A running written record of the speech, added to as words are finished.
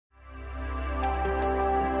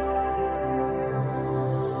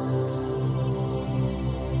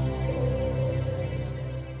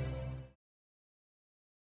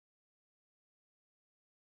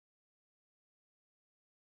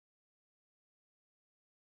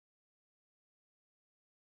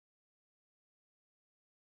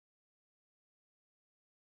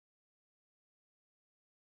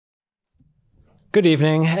Good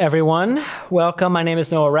evening, everyone. Welcome. My name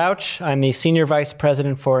is Noah Rauch. I'm the Senior Vice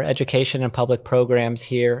President for Education and Public Programs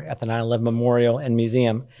here at the 9/11 Memorial and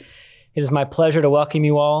Museum. It is my pleasure to welcome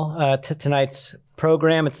you all to tonight's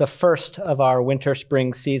program. It's the first of our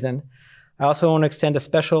winter-spring season. I also want to extend a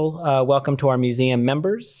special welcome to our museum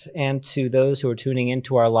members and to those who are tuning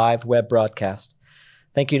into our live web broadcast.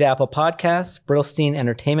 Thank you to Apple Podcasts, Brillstein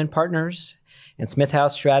Entertainment Partners, and Smith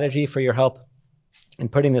House Strategy for your help in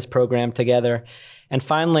putting this program together. And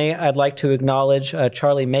finally, I'd like to acknowledge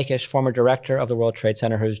Charlie Makish, former director of the World Trade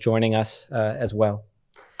Center, who's joining us as well.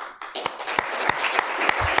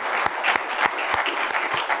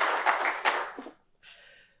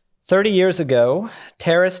 "30 years ago,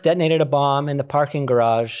 terrorists detonated a bomb in the parking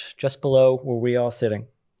garage just below where we are all sitting.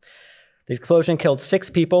 The explosion killed 6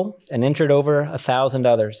 people and injured over 1,000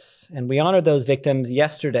 others. And we honored those victims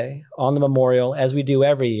yesterday on the memorial, as we do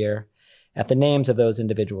every year, at the names of those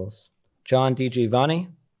individuals: John DiGiovanni,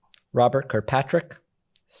 Robert Kirkpatrick,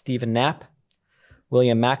 Stephen Knapp,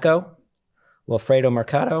 William Macco, Wilfredo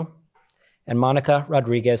Mercado, and Monica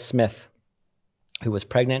Rodriguez Smith, who was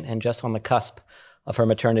pregnant and just on the cusp of her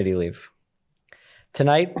maternity leave.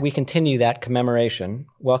 Tonight, we continue that commemoration,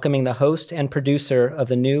 welcoming the host and producer of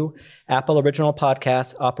the new Apple original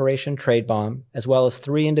podcast, Operation Tradebom, as well as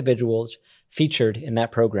 3 individuals featured in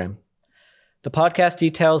that program. The podcast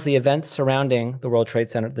details the events surrounding the World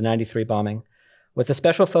Trade Center, the 93 bombing, with a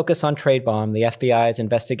special focus on Tradebom, the FBI's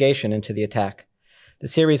investigation into the attack. The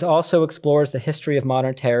series also explores the history of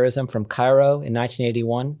modern terrorism from Cairo in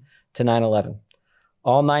 1981 to 9/11.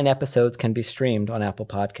 All 9 episodes can be streamed on Apple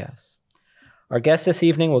Podcasts. Our guest this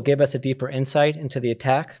evening will give us a deeper insight into the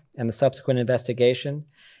attack and the subsequent investigation,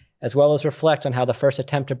 as well as reflect on how the first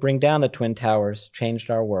attempt to bring down the Twin Towers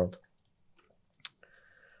changed our world.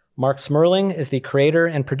 Marc Smerling is the creator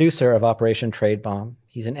and producer of Operation Tradebom.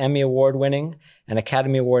 He's an Emmy Award-winning and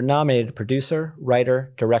Academy Award-nominated producer,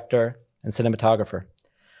 writer, director, and cinematographer.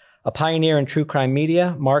 A pioneer in true crime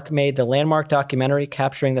media, Marc made the landmark documentary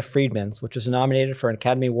Capturing the Freedmans, which was nominated for an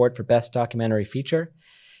Academy Award for Best Documentary Feature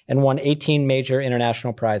and won 18 major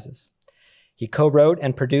international prizes. He co-wrote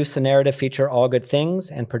and produced the narrative feature All Good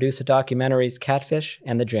Things and produced the documentaries Catfish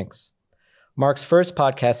and The Jinx. Marc's first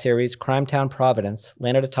podcast series, Crimetown Providence,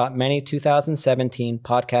 landed atop many 2017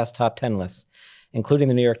 podcast top 10 lists, including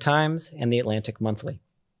the New York Times and the Atlantic Monthly.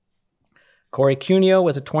 Cory Cuneo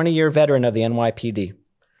was a 20-year veteran of the NYPD.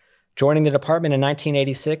 Joining the department in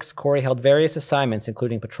 1986, Cory held various assignments,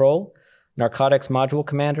 including patrol, narcotics module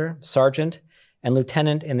commander, sergeant, and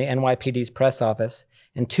lieutenant in the NYPD's press office,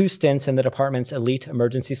 and 2 stints in the department's elite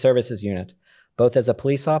emergency services unit, both as a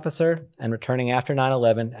police officer and returning after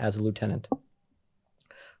 9/11 as a lieutenant.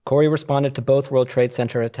 Cory responded to both World Trade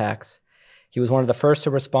Center attacks. He was one of the first to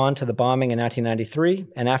respond to the bombing in 1993,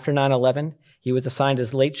 and after 9/11, he was assigned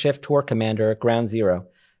as late shift tour commander at Ground Zero,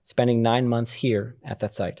 spending 9 months here at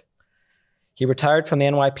that site. He retired from the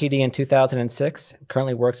NYPD in 2006 and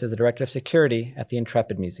currently works as the director of security at the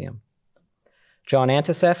Intrepid Museum. John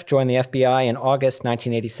Anticev joined the FBI in August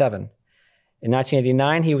 1987. In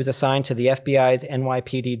 1989, he was assigned to the FBI's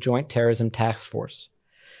NYPD Joint Terrorism Task Force.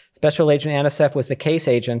 Special Agent Anticev was the case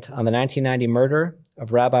agent on the 1990 murder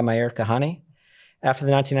of Rabbi Meir Kahane. After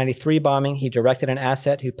the 1993 bombing, he directed an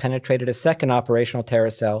asset who penetrated a second operational terror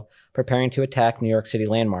cell preparing to attack New York City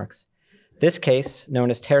landmarks. This case, known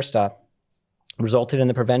as Terror Stop, resulted in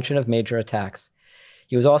the prevention of major attacks.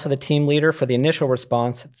 He was also the team leader for the initial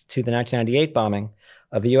response to the 1998 bombing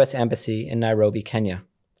of the U.S. Embassy in Nairobi, Kenya.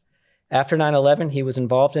 After 9/11, he was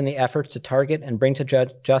involved in the efforts to target and bring to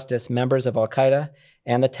justice members of al-Qaeda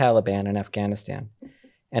and the Taliban in Afghanistan.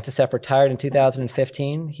 Anticev retired in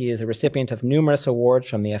 2015. He is a recipient of numerous awards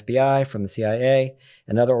from the FBI, from the CIA,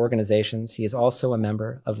 and other organizations. He is also a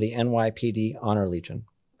member of the NYPD Honor Legion.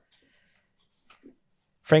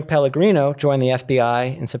 Frank Pellegrino joined the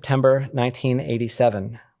FBI in September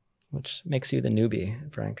 1987, which makes you the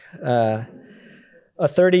newbie, Frank. A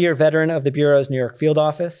 30-year veteran of the Bureau's New York field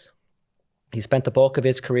office. He spent the bulk of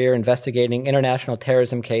his career investigating international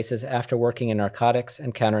terrorism cases after working in narcotics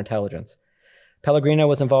and counterintelligence. Pellegrino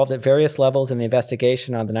was involved at various levels in the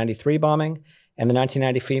investigation on the 93 bombing and the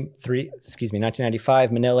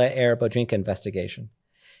 1995 Manila Air Bojinka investigation.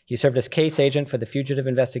 He served as case agent for the fugitive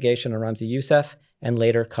investigation on Ramzi Youssef and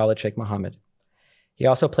later Khalid Sheikh Mohammed. He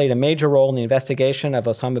also played a major role in the investigation of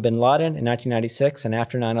Osama bin Laden in 1996 and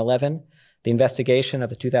after 9/11, the investigation of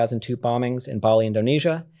the 2002 bombings in Bali,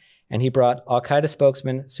 Indonesia, and he brought al-Qaeda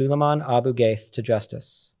spokesman Suleiman Abu Ghaith to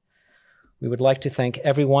justice. We would like to thank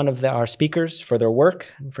every one of our speakers for their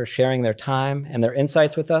work and for sharing their time and their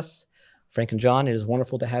insights with us. Frank and John, it is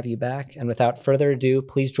wonderful to have you back. And without further ado,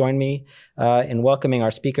 please join me in welcoming our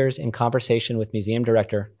speakers in conversation with Museum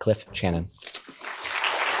Director Cliff Chanin.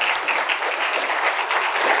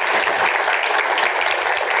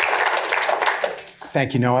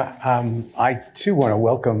 Thank you, Noah. I, too, want to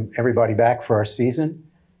welcome everybody back for our season.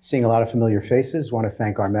 Seeing a lot of familiar faces, want to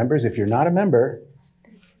thank our members. If you're not a member,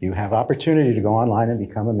 you have opportunity to go online and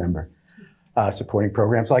become a member, supporting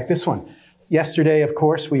programs like this one. Yesterday, of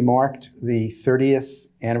course, we marked the 30th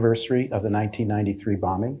anniversary of the 1993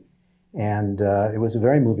 bombing. And it was a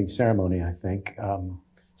very moving ceremony, I think.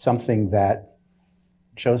 Something that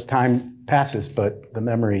shows time passes, but the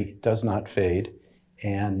memory does not fade.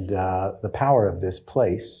 And the power of this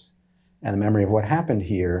place and the memory of what happened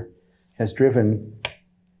here has driven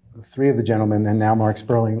three of the gentlemen, and now Marc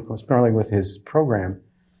Smerling with his program,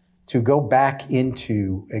 to go back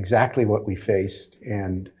into exactly what we faced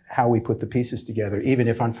and how we put the pieces together, even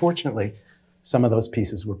if, unfortunately, some of those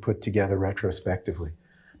pieces were put together retrospectively.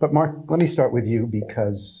 But Marc, let me start with you,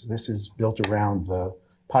 because this is built around the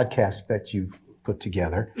podcast that you've put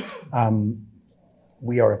together.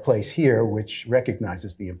 We are a place here which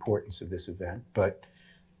recognizes the importance of this event, but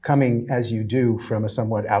coming as you do from a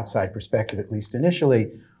somewhat outside perspective, at least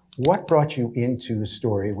initially, what brought you into the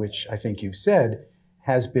story, which I think you've said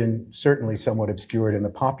has been certainly somewhat obscured in the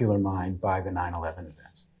popular mind by the 9/11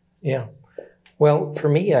 events? Yeah. Well, for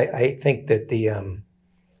me, I think that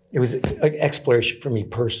it was an exploration for me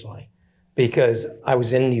personally, because I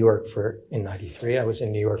was in New York in 93. I was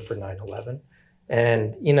in New York for 9/11.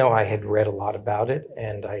 And, you know, I had read a lot about it,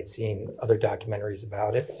 and I had seen other documentaries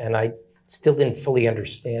about it, and I still didn't fully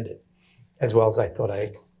understand it as well as I thought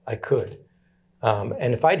I could.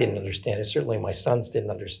 And if I didn't understand it, certainly my sons didn't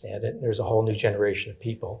understand it. There's a whole new generation of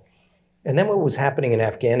people. And then what was happening in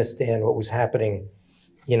Afghanistan, what was happening,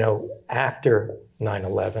 you know, after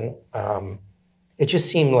 9/11, it just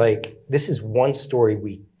seemed like this is one story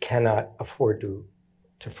we cannot afford to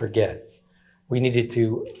forget. We needed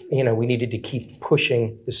to keep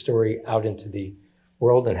pushing the story out into the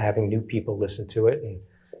world and having new people listen to it.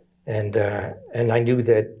 And I knew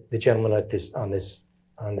that the gentleman on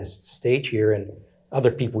this stage here and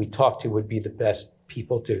other people we talked to would be the best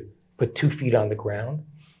people to put 2 feet on the ground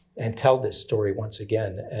and tell this story once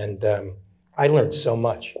again. And I learned so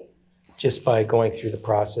much just by going through the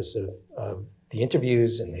process of the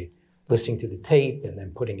interviews and listening to the tape and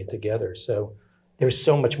then putting it together. So there's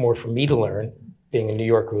so much more for me to learn, being a New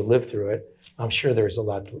Yorker who lived through it. I'm sure there's a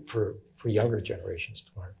lot for younger generations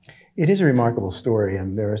to learn. It is a remarkable story,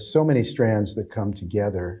 and there are so many strands that come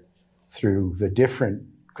together through the different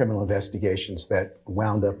criminal investigations that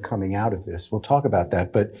wound up coming out of this. We'll talk about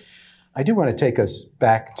that, but I do want to take us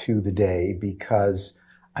back to the day, because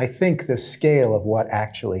I think the scale of what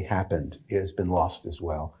actually happened has been lost as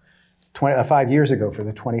well. 5 years ago, for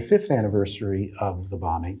the 25th anniversary of the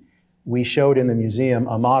bombing, we showed in the museum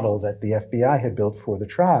a model that the FBI had built for the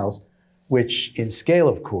trials, which in scale,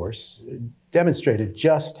 of course, demonstrated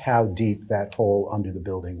just how deep that hole under the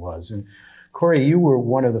building was. And Cory, you were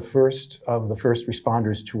one of the first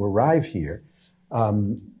responders to arrive here.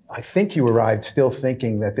 I think you arrived still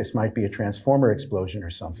thinking that this might be a transformer explosion or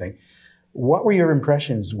something. What were your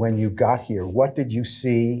impressions when you got here? What did you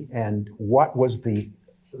see, and what was the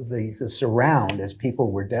surround as people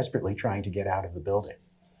were desperately trying to get out of the building?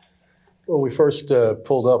 When we first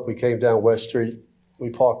pulled up, we came down West Street.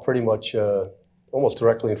 We parked pretty much almost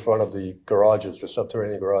directly in front of the garages, the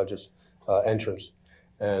subterranean garages entrance.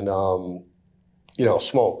 And, you know,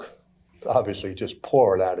 smoke, obviously, just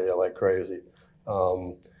pouring out of there like crazy.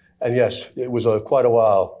 And yes, it was quite a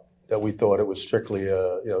while that we thought it was strictly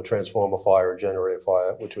a transformer fire or generator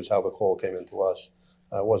fire, which was how the call came into us.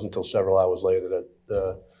 It wasn't until several hours later that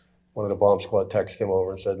one of the bomb squad techs came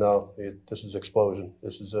over and said, "No, this is explosion.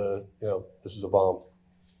 This is a bomb."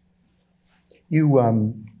 You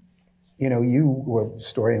were a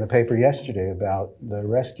story in the paper yesterday about the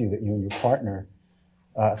rescue that you and your partner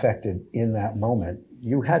effected in that moment.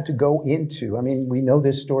 You had to go into, I mean, we know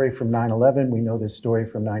this story from 9/11, we know this story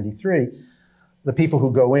from 93, the people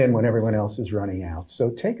who go in when everyone else is running out. So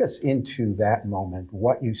take us into that moment,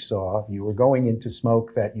 what you saw. You were going into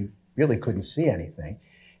smoke that you really couldn't see anything.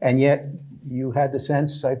 And yet you had the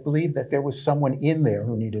sense, I believe, that there was someone in there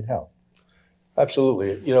who needed help.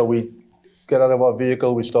 Absolutely. You know, we got out of our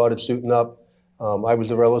vehicle, we started suiting up. I was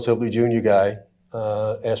the relatively junior guy.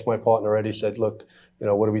 Asked my partner, Eddie, said, "Look, you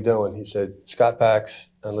know, what are we doing?" He said, "Scott packs,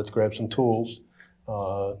 and let's grab some tools."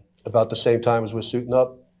 About the same time as we're suiting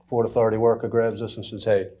up, Port Authority worker grabs us and says,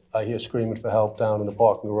 "Hey, I hear screaming for help down in the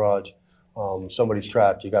parking garage. Somebody's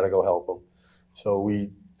trapped, you gotta go help them." So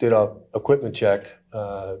we did our equipment check,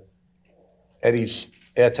 Eddie's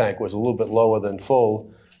air tank was a little bit lower than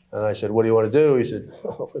full. And I said, what do you want to do? He said,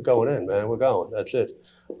 oh, we're going in, man, we're going, that's it.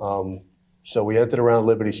 So we entered around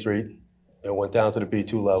Liberty Street and went down to the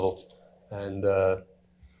B2 level and,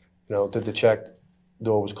 you know, did the check.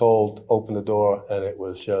 Door was cold, opened the door, and it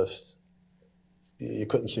was just, you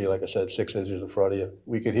couldn't see, like I said, 6 inches in front of you.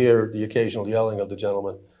 We could hear the occasional yelling of the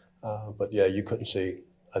gentleman, but yeah, you couldn't see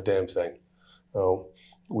a damn thing. So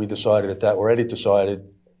we decided at that, or Eddie decided,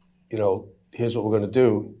 you know, here's what we're going to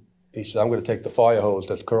do. He said, I'm going to take the fire hose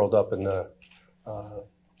that's curled up in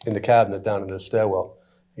the cabinet down in the stairwell.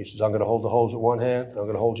 He says, I'm going to hold the hose with one hand, and I'm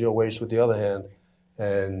going to hold your waist with the other hand,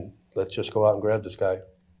 and let's just go out and grab this guy.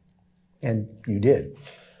 And you did.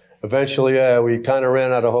 Eventually, we kind of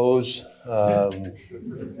ran out of hose. And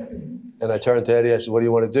I turned to Eddie, I said, what do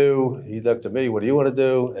you want to do? He looked at me, what do you want to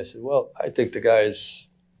do? I said, well, I think the guy's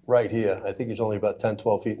right here. I think he's only about 10,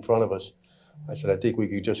 12 feet in front of us. I said, I think we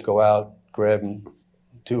could just go out, grab him,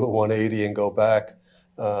 do a 180 and go back,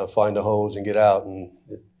 find a hose and get out. And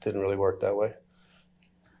it didn't really work that way.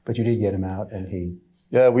 But you did get him out and he...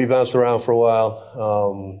 Yeah, we bounced around for a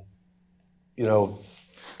while. You know,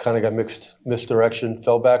 kind of got misdirection,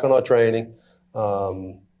 fell back on our training.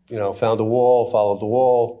 You know, found a wall, followed the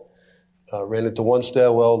wall, ran into one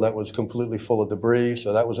stairwell that was completely full of debris,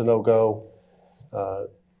 so that was a no-go.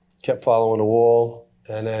 Kept following the wall,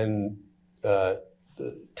 and then the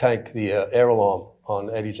tank, the air alarm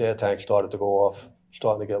on Eddie's air tank started to go off,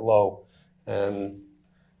 starting to get low. And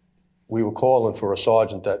we were calling for a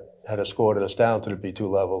sergeant that had escorted us down to the B2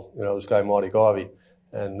 level, you know, this guy Marty Garvey.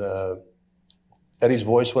 And Eddie's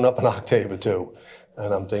voice went up an octave or two.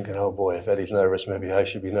 And I'm thinking, oh boy, if Eddie's nervous, maybe I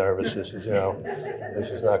should be nervous. This is, you know, this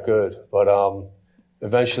is not good. But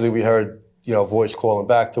eventually we heard, you know, a voice calling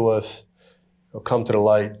back to us, come to the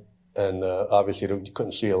light. And obviously you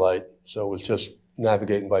couldn't see a light. So it was just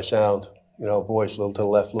navigating by sound, you know, voice, a little to the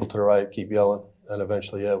left, a little to the right, keep yelling. And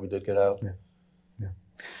eventually, yeah, we did get out. Yeah.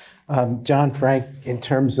 Yeah. John, Frank, in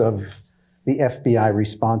terms of the FBI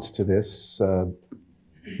response to this,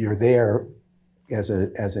 you're there as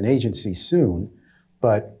an agency soon.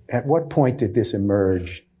 But at what point did this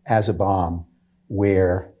emerge as a bomb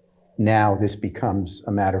where now this becomes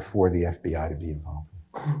a matter for the FBI to be involved?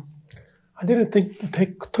 I didn't think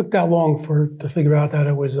it took that long to figure out that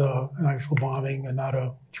it was an actual bombing and not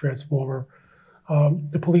a transformer.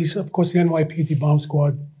 The police, of course, the NYPD bomb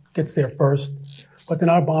squad gets there first, but then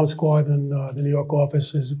our bomb squad in the New York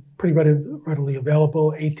office is pretty readily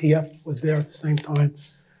available. ATF was there at the same time.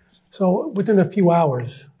 So within a few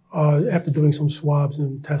hours, after doing some swabs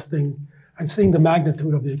and testing and seeing the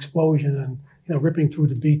magnitude of the explosion and, you know, ripping through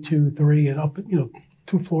the B2, 3 and up, you know,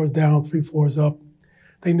 2 floors down, 3 floors up,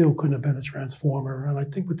 they knew it couldn't have been a transformer. And I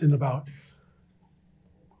think within about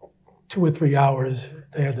 2 or 3 hours,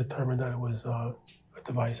 they had determined that it was a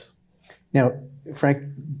device. Now, Frank,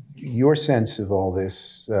 your sense of all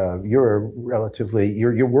this, you're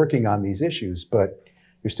working on these issues, but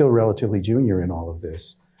you're still relatively junior in all of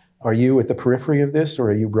this. Are you at the periphery of this,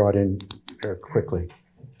 or are you brought in quickly?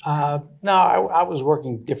 No, I was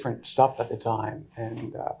working different stuff at the time,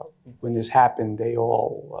 and when this happened, we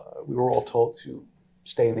were all told to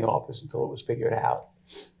stay in the office until it was figured out.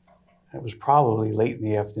 And it was probably late in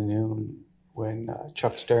the afternoon when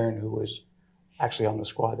Chuck Stern, who was actually on the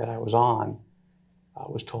squad that I was on,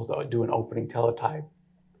 was told to do an opening teletype,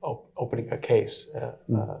 opening a case,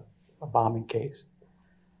 a bombing case.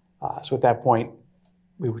 So at that point,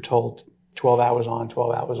 we were told 12 hours on,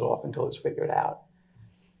 12 hours off until it's figured out.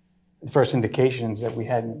 The first indications that we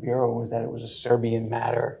had in the Bureau was that it was a Serbian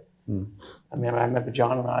matter. I mean, I remember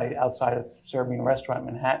John and I outside a Serbian restaurant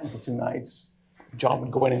in Manhattan for 2 nights. John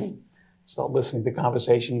would go in and start listening to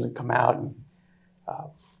conversations and come out. And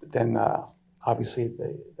then obviously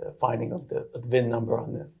the finding of the VIN number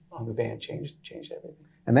on the van changed everything.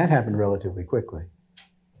 And that happened relatively quickly.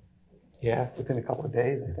 Yeah, within a couple of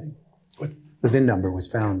days, I think. The VIN number was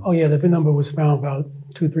found. Oh yeah, the VIN number was found about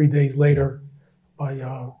 2 or 3 days later by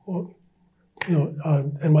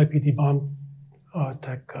NYPD bomb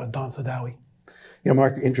tech Don Sadawi. You know,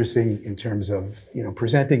 Mark, interesting in terms of, you know,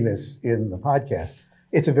 presenting this in the podcast.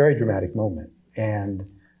 It's a very dramatic moment. And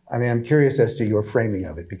I mean, I'm curious as to your framing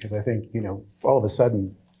of it, because I think, you know, all of a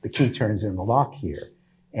sudden the key turns in the lock here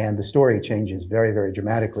and the story changes very, very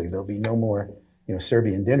dramatically. There'll be no more, you know,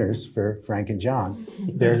 Serbian dinners for Frank and John.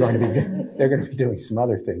 They're going to be doing some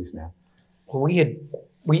other things now. Well,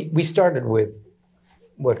 we started with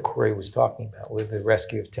what Cory was talking about, with the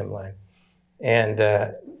rescue of Tim Lang. And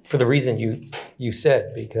for the reason you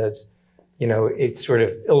said, because, you know, it sort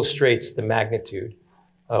of illustrates the magnitude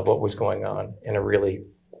of what was going on in a really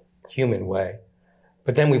human way.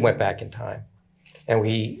 But then we went back in time. And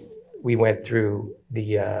we went through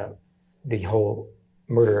the whole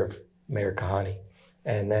murder of Mayor Kahani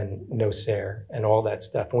and then Nosair and all that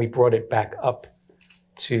stuff. And we brought it back up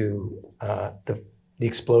to the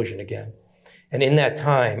explosion again. And in that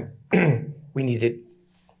time,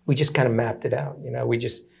 we just kind of mapped it out. You know, we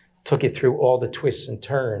just took it through all the twists and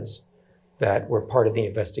turns that were part of the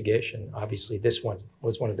investigation. Obviously, this one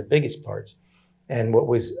was one of the biggest parts. And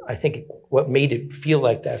I think what made it feel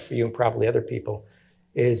like that for you and probably other people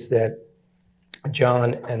is that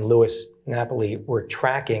John and Louis Napoli were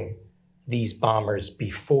tracking these bombers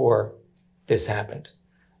before this happened.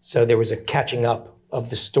 So there was a catching up of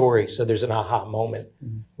the story. So there's an aha moment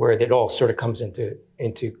where it all sort of comes into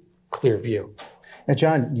clear view. Now,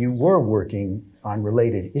 John, you were working on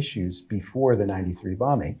related issues before the 93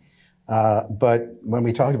 bombing. But when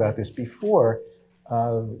we talked about this before,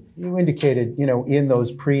 you indicated, you know, in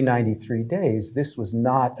those pre-93 days, this was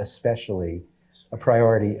not especially a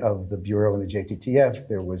priority of the Bureau and the JTTF.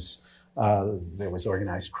 There was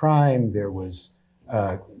organized crime, there was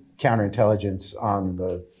counterintelligence on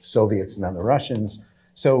the Soviets and then the Russians.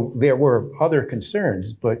 So there were other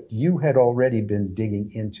concerns, but you had already been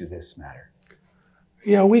digging into this matter.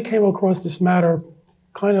 Yeah, we came across this matter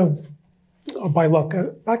kind of by luck.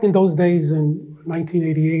 Back in those days in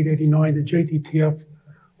 1988, 89, the JTTF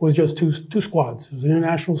was just two squads. It was an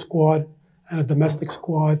international squad and a domestic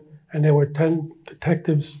squad, and there were 10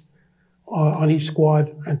 detectives on each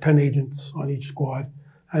squad and 10 agents on each squad.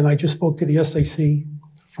 And I just spoke to the SAC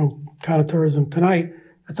from counterterrorism tonight.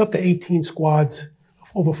 It's up to 18 squads,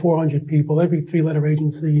 over 400 people. Every three-letter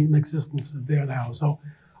agency in existence is there now. So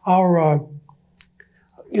our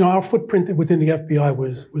footprint within the FBI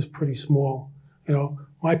was pretty small. You know,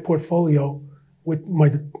 my portfolio with my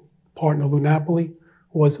partner Lou Napoli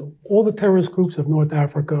was all the terrorist groups of North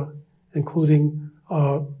Africa, including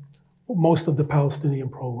most of the Palestinian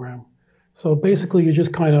program. So basically, you're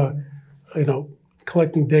just kind of, you know,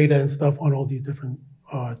 collecting data and stuff on all these different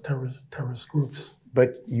terrorist groups.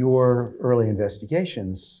 But your early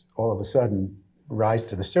investigations all of a sudden rise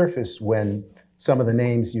to the surface when some of the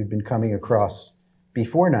names you'd been coming across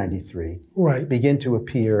before 93 begin to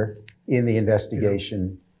appear in the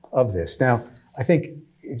investigation of this. Now, I think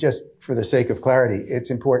just for the sake of clarity, it's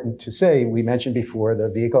important to say, we mentioned before the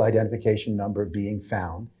vehicle identification number being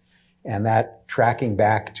found and that tracking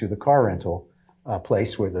back to the car rental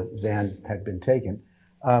place where the van had been taken.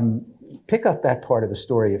 Pick up that part of the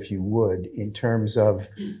story, if you would, in terms of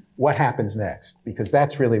what happens next, because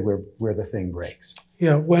that's really where the thing breaks.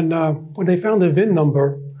 Yeah, when they found the VIN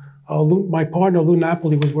number, my partner, Lou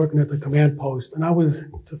Napoli, was working at the command post. And I was,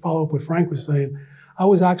 to follow up what Frank was saying, I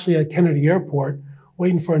was actually at Kennedy Airport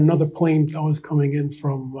waiting for another plane that was coming in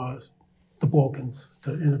from the Balkans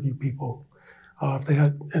to interview people, if they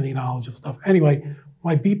had any knowledge of stuff. Anyway,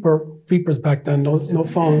 my beepers back then, no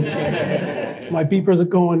phones. My beepers are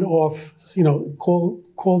going off, you know, call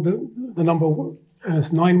the number, and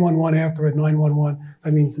it's 911 after it, 911.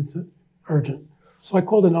 That means it's urgent. So I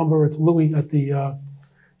call the number, it's Louis at the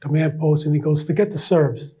command post, and he goes, forget the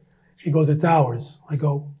Serbs. He goes, it's ours. I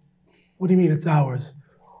go, what do you mean it's ours?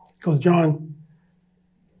 He goes, John,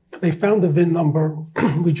 they found the VIN number.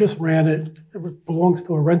 We just ran it. It belongs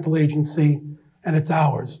to a rental agency, and it's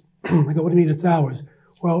ours. I go, what do you mean it's ours?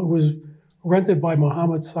 Well, it was rented by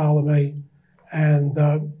Mohammed Salame,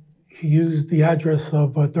 and he used the address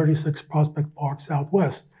of 36 Prospect Park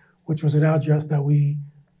Southwest, which was an address that we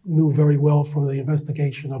knew very well from the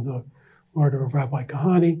investigation of the murder of Rabbi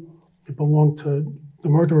Kahani. It belonged to the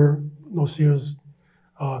murderer, Nosair's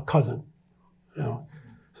cousin. You know,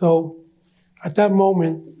 so at that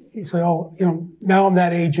moment, you say, "Oh, you know, now I'm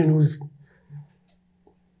that agent who's,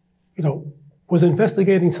 you know, was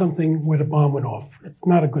investigating something where the bomb went off. It's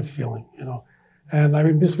not a good feeling, you know." And I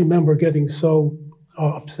just remember getting so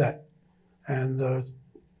upset and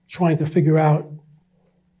trying to figure out,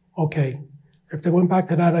 okay, if they went back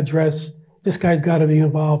to that address, this guy's got to be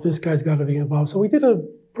involved, this guy's got to be involved. So we did a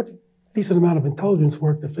pretty decent amount of intelligence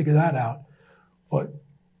work to figure that out. But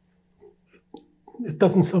it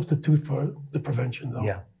doesn't substitute for the prevention, though.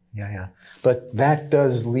 Yeah. But that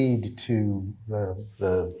does lead to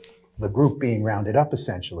the group being rounded up,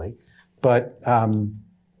 essentially. But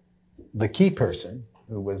the key person,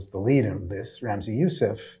 who was the lead in this, Ramzi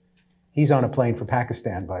Youssef, he's on a plane for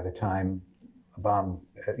Pakistan by the time a bomb,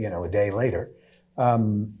 you know, a day later.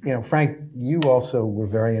 You know, Frank, you also were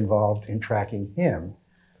very involved in tracking him.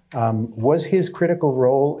 Was his critical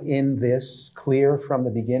role in this clear from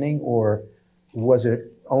the beginning, or was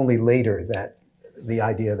it only later that the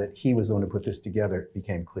idea that he was the one who put this together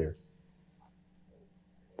became clear?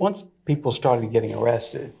 Once people started getting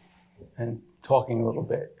arrested, and talking a little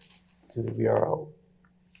bit to the Bureau,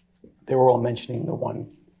 they were all mentioning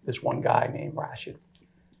this one guy named Rashid,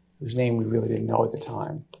 whose name we really didn't know at the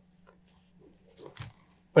time.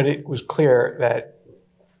 But it was clear that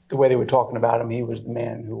the way they were talking about him, he was the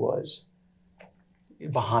man who was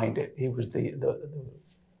behind it. He was the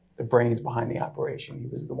brains behind the operation. He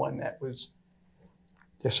was the one that was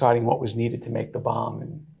deciding what was needed to make the bomb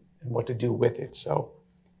and what to do with it. So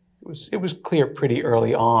it was clear pretty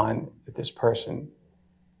early on that this person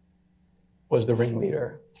was the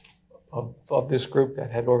ringleader of this group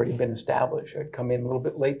that had already been established. I'd come in a little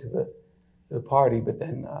bit late to the party, but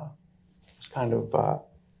then was kind of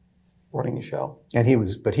running the show. And he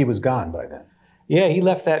was gone by then. Yeah, he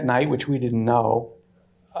left that night, which we didn't know.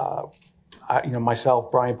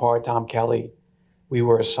 Myself, Brian Parr, Tom Kelly, we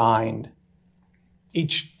were assigned.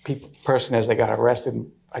 Each person, as they got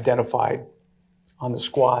arrested, identified on the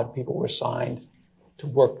squad. People were assigned to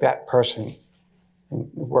work that person and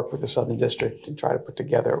work with the Southern District and try to put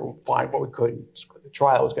together, find what we could. The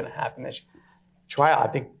trial was going to happen. The trial, I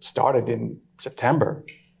think, started in September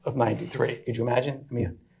of '93. Could you imagine? I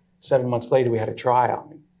mean, 7 months later, we had a trial. I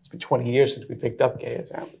mean, it's been 20 years since we picked up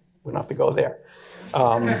KSM. We don't have to go there.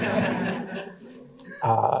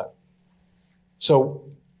 So,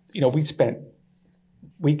 we spent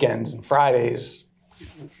weekends and Fridays,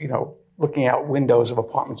 looking out windows of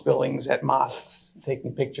apartments, buildings, at mosques,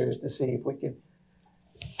 taking pictures to see if we could,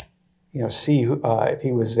 see if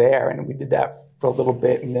he was there. And we did that for a little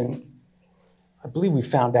bit. And then I believe we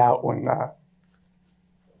found out when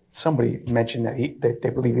somebody mentioned that they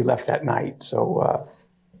believe he left that night. So,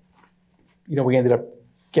 we ended up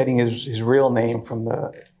getting his real name from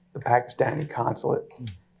the Pakistani consulate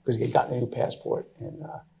because he had gotten a new passport.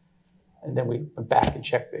 And then we went back and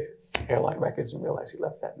checked the airline records and realized he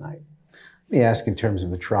left that night. Let me ask in terms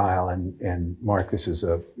of the trial, and Mark, this is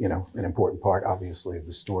an important part, obviously, of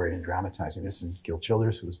the story and dramatizing this. And Gil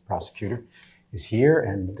Childers, who was the prosecutor, is here.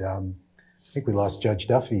 And I think we lost Judge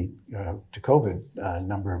Duffy to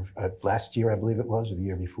COVID last year, I believe it was, or the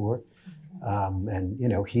year before.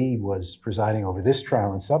 And he was presiding over this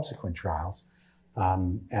trial and subsequent trials.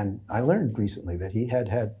 And I learned recently that he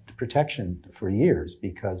had protection for years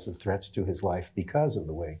because of threats to his life, because of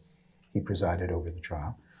the way he presided over the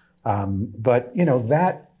trial. But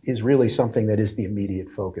that is really something that is the immediate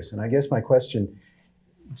focus. And I guess my question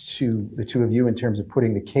to the two of you in terms of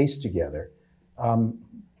putting the case together,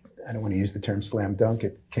 I don't want to use the term slam dunk,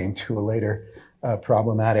 it came to a later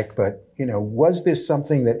problematic, but was this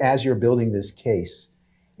something that as you're building this case,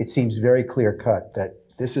 it seems very clear cut that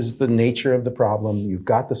this is the nature of the problem, you've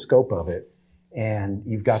got the scope of it, and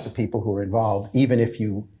you've got the people who are involved, even if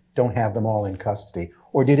you don't have them all in custody?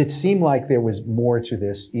 Or did it seem like there was more to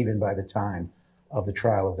this even by the time of the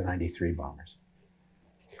trial of the '93 bombers?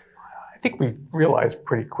 I think we realized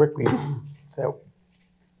pretty quickly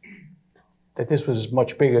that this was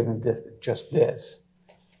much bigger than just this.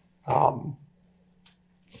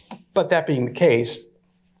 But that being the case,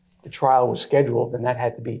 the trial was scheduled and that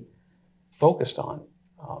had to be focused on.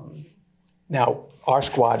 Now, our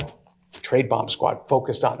squad, the Tradebom squad,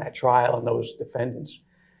 focused on that trial and those defendants.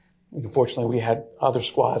 Unfortunately, we had other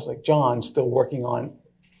squads like John still working on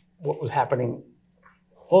what was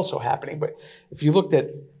also happening. But if you looked at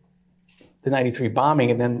the '93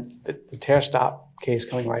 bombing and then the tear stop case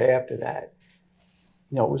coming right after that,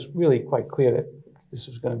 it was really quite clear that this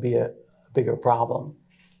was going to be a bigger problem.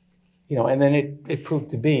 And then it proved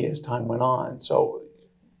to be as time went on. So,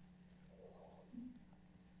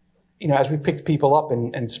 as we picked people up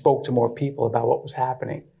and spoke to more people about what was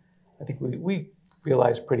happening, I think we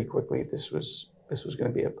realized pretty quickly this was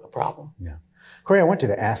going to be a problem. Yeah, Cory, I wanted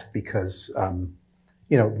to ask because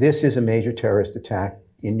this is a major terrorist attack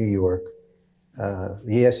in New York. The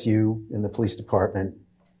ESU and the police department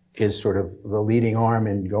is sort of the leading arm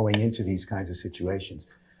in going into these kinds of situations.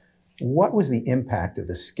 What was the impact of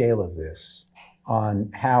the scale of this on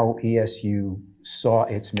how ESU saw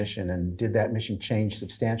its mission, and did that mission change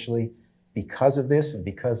substantially because of this and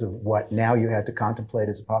because of what now you had to contemplate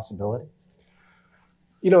as a possibility?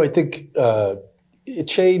 I think it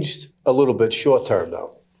changed a little bit short term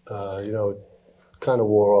though. It kind of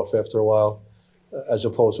wore off after a while, as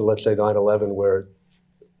opposed to, let's say, 9/11, where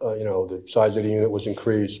the size of the unit was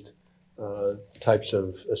increased, types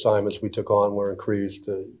of assignments we took on were increased,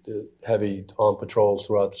 the heavy armed patrols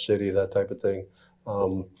throughout the city, that type of thing.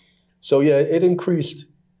 So yeah, it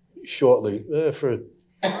increased shortly for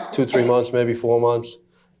 2-3 months, maybe 4 months,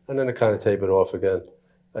 and then it kind of tapered off again.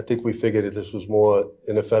 I think we figured that this was more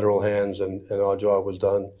in the federal hands and our job was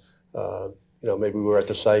done. Maybe we were at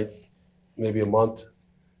the site maybe a month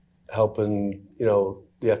helping,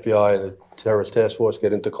 the FBI and the terrorist task force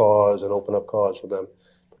get into cars and open up cars for them.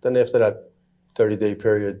 But then after that 30-day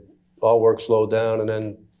period, our work slowed down, and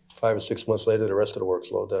then 5 or 6 months later, the rest of the work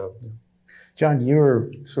slowed down. John,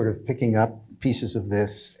 you're sort of picking up pieces of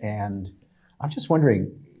this, and I'm just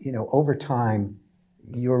wondering, you know, over time,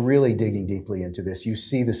 you're really digging deeply into this. You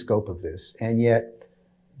see the scope of this, and yet,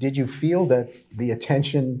 did you feel that the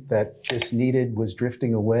attention that this needed was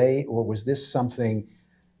drifting away, or was this something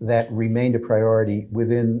that remained a priority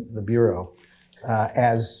within the Bureau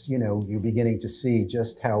as, you know, you're beginning to see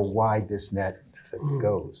just how wide this net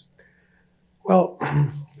goes? Well,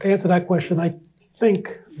 to answer that question, I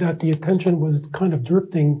think that the attention was kind of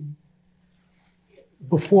drifting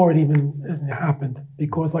before it even happened,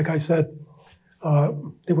 because like I said,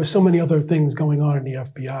 there were so many other things going on in the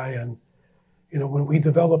FBI, and you know, when we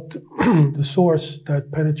developed the source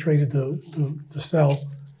that penetrated the cell,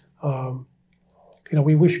 you know,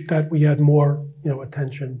 we wished that we had more, you know,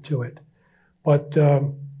 attention to it. But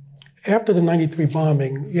after the '93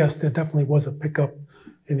 bombing, yes, there definitely was a pickup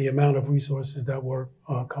in the amount of resources that were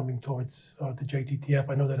coming towards the JTTF.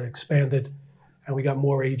 I know that it expanded, and we got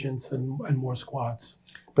more agents and more squads.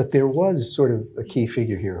 But there was sort of a key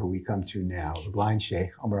figure here who we come to now, the blind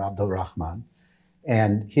Sheikh, Omar Abdul Rahman,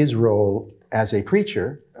 and his role as a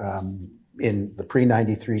preacher in the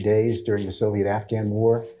pre-93 days during the Soviet-Afghan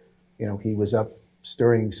War. You know, he was up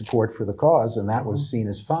stirring support for the cause, and that was seen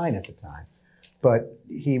as fine at the time. But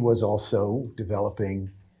he was also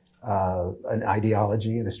developing an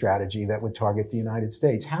ideology and a strategy that would target the United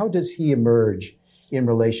States. How does he emerge in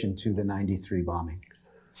relation to the '93 bombing?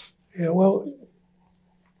 Yeah, well,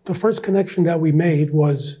 the first connection that we made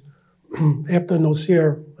was after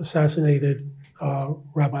Nosir assassinated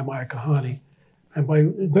Rabbi Meir Kahane. And by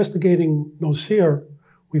investigating Nosir,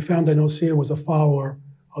 we found that Nosir was a follower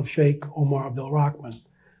of Sheikh Omar Abdul Rahman.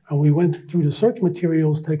 And we went through the search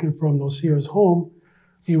materials taken from Nosir's home.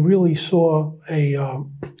 You really saw a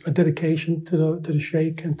dedication to the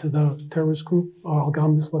Sheikh and to the terrorist group,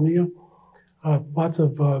 Al-Gham Islamiyah. Lots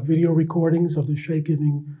of video recordings of the Sheikh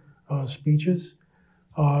giving speeches.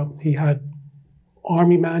 He had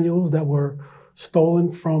army manuals that were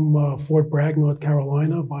stolen from Fort Bragg, North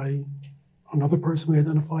Carolina by another person we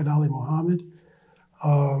identified, Ali Muhammad.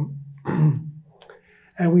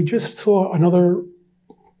 And we just saw another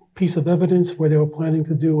piece of evidence where they were planning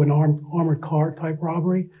to do an armored car type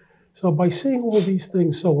robbery. So by seeing all these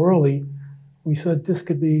things so early, we said this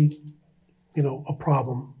could be, you know, a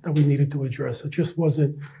problem that we needed to address. It just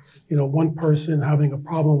wasn't, you know, one person having a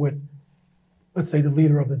problem with, let's say, the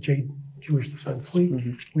leader of the Jewish Defense League.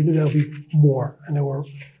 Mm-hmm. We knew there would be more. And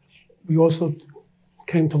we also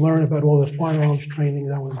came to learn about all the firearms training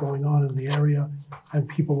that was going on in the area, and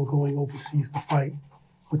people were going overseas to fight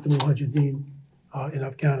with the Mujahideen in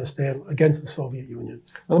Afghanistan against the Soviet Union.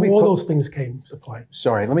 So all those things came to play.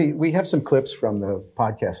 Sorry, we have some clips from the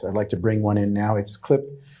podcast. I'd like to bring one in now. It's clip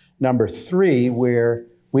number 3, where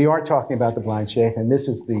we are talking about the blind Sheikh, and this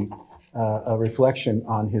is a reflection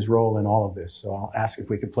on his role in all of this. So I'll ask if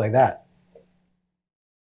we could play that.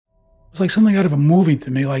 It was like something out of a movie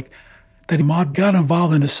to me, like that Imad got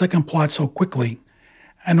involved in the second plot so quickly.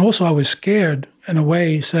 And also I was scared in a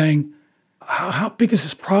way, saying, how big is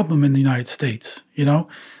this problem in the United States? You know,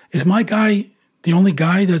 is my guy the only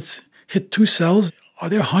guy that's hit 2 cells? Are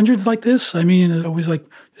there hundreds like this? I mean, it was like,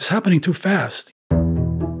 it's happening too fast.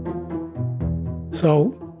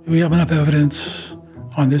 So we have enough evidence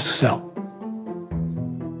on this cell.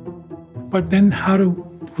 But then how do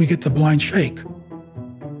we get the blind Sheikh?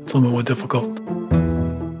 It's a little bit more difficult.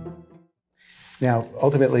 Now,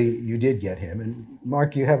 ultimately, you did get him. And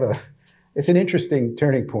Mark, you have it's an interesting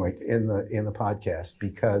turning point in the podcast,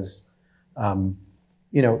 because,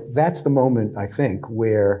 you know, that's the moment, I think,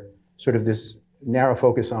 where sort of this narrow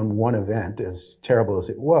focus on one event, as terrible as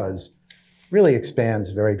it was, really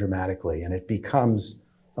expands very dramatically, and it becomes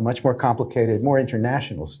a much more complicated, more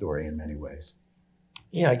international story in many ways.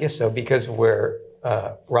 Yeah, I guess so, because of where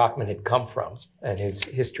Rahman had come from and his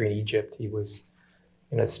history in Egypt. He was,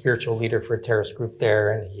 you know, a spiritual leader for a terrorist group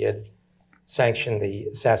there, and he had sanctioned the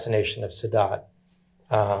assassination of Sadat.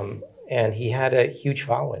 And he had a huge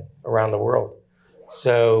following around the world.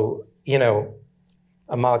 So, you know,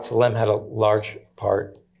 Ahmad Salem had a large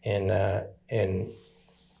part in the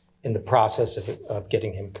process of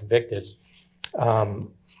getting him convicted.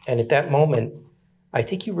 And at that moment, I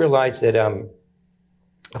think you realized that,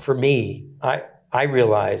 for me, I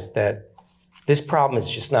realized that this problem is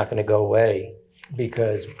just not going to go away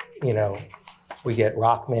because, you know, we get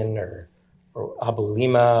Rahman or Abu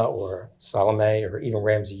Lima or Salameh or even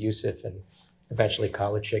Ramzi Youssef and eventually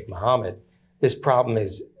Khalid Sheikh Mohammed. This problem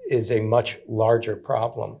is is a much larger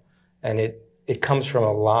problem. And it comes from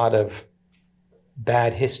a lot of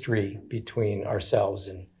bad history between ourselves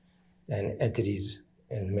and entities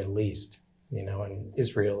in the Middle East, you know, and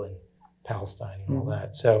Israel and Palestine and all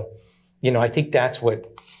that. So, you know, I think that's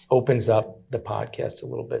what opens up the podcast a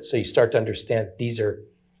little bit. So you start to understand these are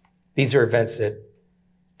events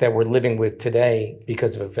that we're living with today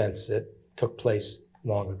because of events that took place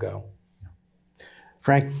long ago.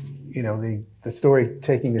 Frank, you know, the story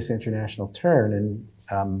taking this international turn, and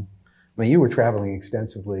I mean, you were traveling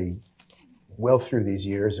extensively well through these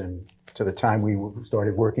years, and to the time we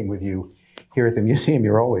started working with you here at the museum,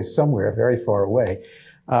 you're always somewhere very far away.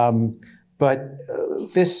 But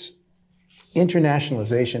this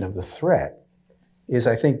internationalization of the threat is,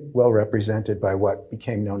 I think, well represented by what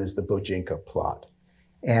became known as the Bojinka plot.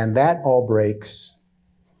 And that all breaks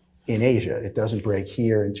in Asia. It doesn't break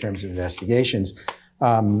here in terms of investigations.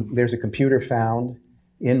 There's a computer found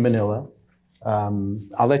in Manila.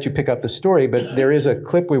 I'll let you pick up the story, but there is a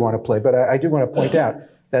clip we want to play. But I do want to point out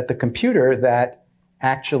that the computer that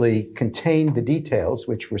actually contained the details,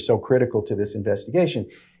 which were so critical to this investigation,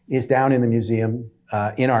 is down in the museum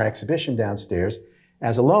in our exhibition downstairs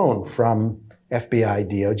as a loan from FBI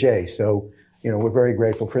DOJ. So, you know, we're very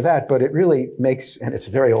grateful for that. But it really makes, and it's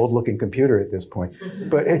a very old-looking computer at this point,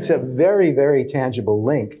 but it's a very, very tangible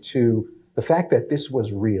link to the fact that this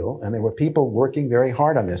was real, and there were people working very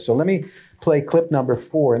hard on this. So let me play clip number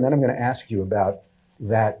 4, and then I'm going to ask you about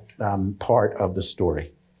that part of the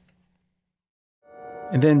story.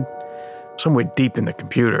 And then somewhere deep in the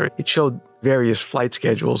computer, it showed various flight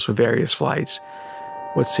schedules for various flights,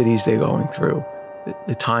 what cities they're going through,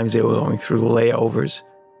 the times they were going through, the layovers.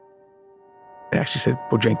 It actually said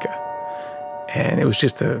Bojinka, and it was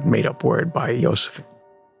just a made-up word by Joseph.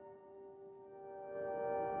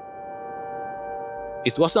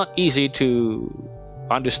 It was not easy to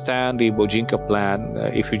understand the Bojinka plan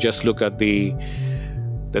if you just look at the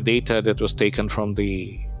data that was taken from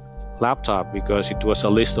the laptop, because it was a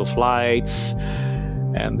list of flights,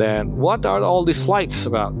 and then what are all these flights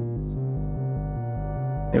about?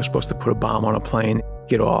 They were supposed to put a bomb on a plane,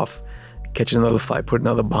 get off, catch another flight, put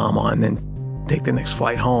another bomb on, and take the next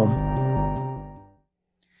flight home.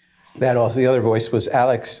 That also, the other voice was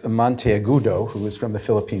Alex Monteagudo, who was from the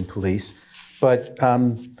Philippine police. But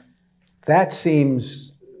that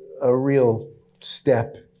seems a real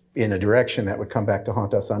step in a direction that would come back to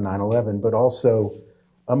haunt us on 9/11, but also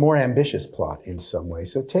a more ambitious plot in some way.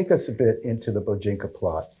 So take us a bit into the Bojinka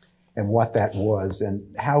plot and what that was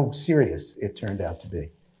and how serious it turned out to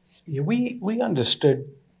be. Yeah, we understood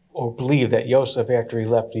or believed that Joseph, after he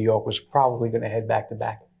left New York, was probably going to head back to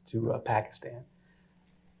Pakistan.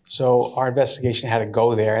 So our investigation had to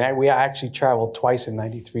go there. And we actually traveled twice in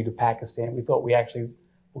 '93 to Pakistan. We thought we actually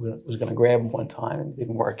was going to grab him one time, and it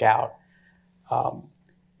didn't work out.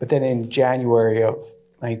 But then in January of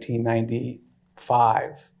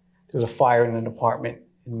 1995, there was a fire in an apartment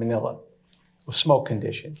in Manila with smoke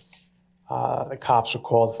conditions. The cops were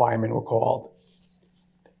called, firemen were called.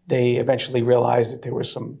 They eventually realized that there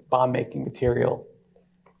was some bomb-making material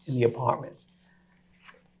in the apartment.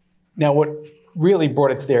 Now, what really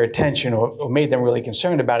brought it to their attention or made them really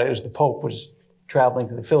concerned about it was the Pope was traveling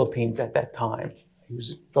to the Philippines at that time. He was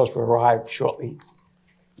supposed to arrive shortly,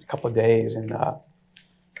 a couple of days, and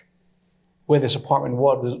where this apartment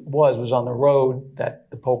was on the road that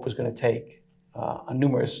the Pope was going to take on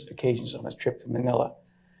numerous occasions on his trip to Manila.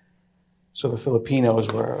 So the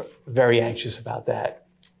Filipinos were very anxious about that.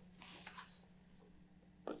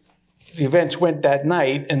 The events went that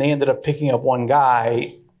night, and they ended up picking up one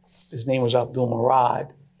guy. His name was Abdul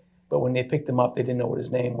Murad, but when they picked him up, they didn't know what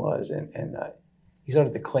his name was, and he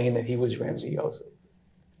started to claim that he was Ramzi Youssef.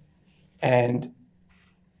 And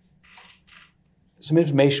some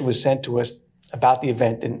information was sent to us about the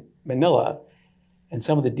event in Manila and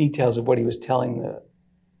some of the details of what he was telling the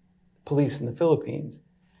police in the Philippines.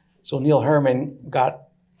 So Neil Herman got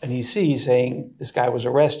an EC saying, this guy was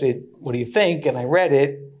arrested, what do you think? And I read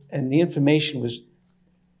it, and the information was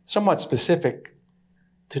somewhat specific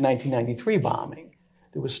to 1993 bombing.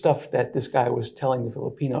 There was stuff that this guy was telling the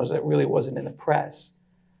Filipinos that really wasn't in the press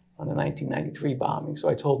on the 1993 bombing. So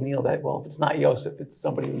I told Neil that, well, if it's not Joseph, it's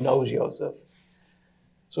somebody who knows Joseph.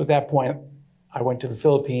 So at that point, I went to the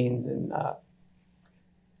Philippines, and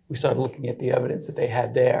we started looking at the evidence that they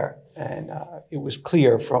had there. And it was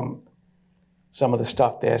clear from some of the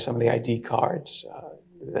stuff there, some of the ID cards,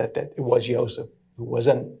 that it was Joseph who was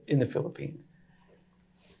in the Philippines.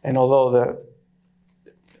 And although the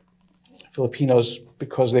Filipinos,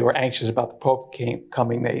 because they were anxious about the Pope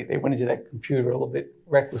coming, they went into that computer a little bit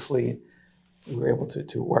recklessly. We were able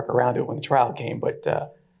to work around it when the trial came. But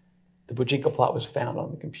the Bojinka plot was found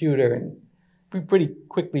on the computer, and we pretty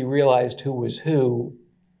quickly realized who was who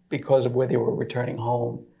because of where they were returning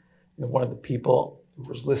home. You know, one of the people who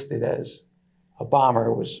was listed as a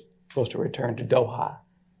bomber was supposed to return to Doha.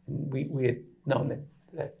 And we had known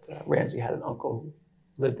that Ramsey had an uncle who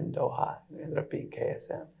lived in Doha, and it ended up being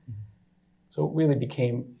KSM. So it really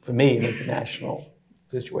became, for me, an international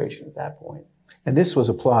situation at that point. And this was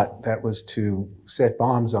a plot that was to set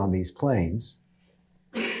bombs on these planes,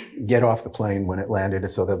 get off the plane when it landed,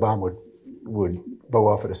 so the bomb would go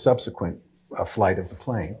off at a subsequent flight of the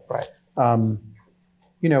plane. Right.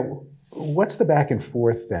 You know, what's the back and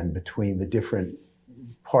forth then between the different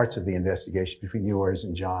parts of the investigation, between yours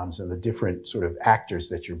and John's, and the different sort of actors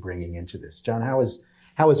that you're bringing into this? John, how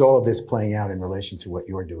is all of this playing out in relation to what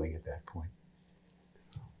you're doing at that point?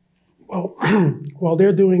 Well, while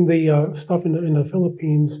they're doing the stuff in the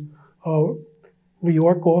Philippines, New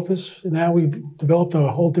York office, now we've developed a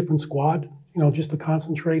whole different squad, you know, just to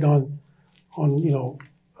concentrate on you know,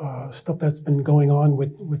 stuff that's been going on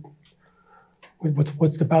with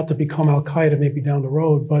what's about to become Al-Qaeda maybe down the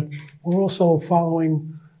road. But we're also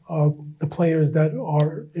following the players that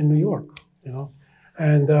are in New York, you know.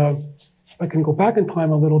 And if I can go back in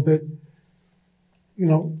time a little bit, you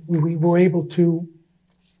know, we were able to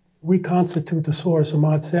reconstitute the source,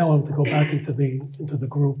 Ahmad Salem, to go back into the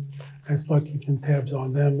group and start keeping tabs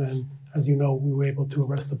on them. And as you know, we were able to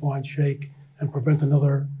arrest the blind sheikh and prevent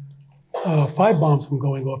another 5 bombs from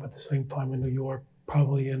going off at the same time in New York,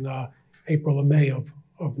 probably in April or May of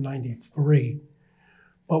 '93.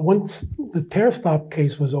 But once the tear stop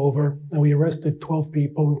case was over and we arrested 12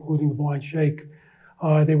 people, including the blind sheikh,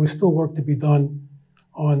 there was still work to be done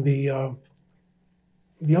on the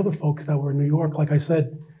other folks that were in New York. Like I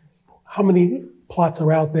said, how many plots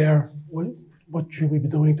are out there? What should we be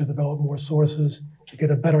doing to develop more sources, to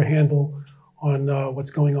get a better handle on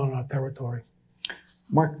what's going on in our territory?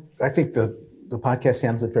 Mark, I think the podcast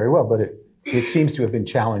handles it very well, but it seems to have been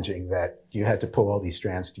challenging that you had to pull all these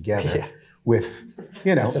strands together with,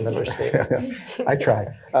 you know. That's another statement. I try,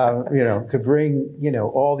 you know, to bring, you know,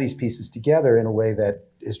 all these pieces together in a way that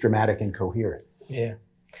is dramatic and coherent. Yeah.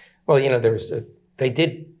 Well, you know, they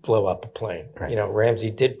did blow up a plane. Right. You know,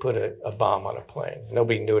 Ramsey did put a bomb on a plane.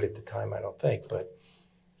 Nobody knew it at the time, I don't think, but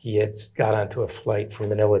he had got onto a flight from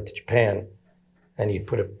Manila to Japan, and he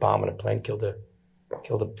put a bomb on a plane, killed a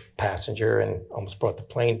passenger, and almost brought the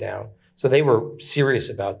plane down. So they were serious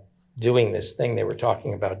about doing this thing they were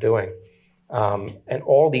talking about doing. And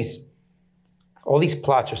all these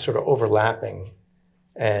plots are sort of overlapping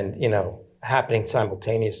and, you know, happening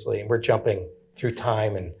simultaneously. And we're jumping through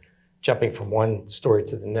time and jumping from one story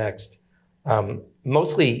to the next.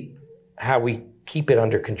 Mostly how we keep it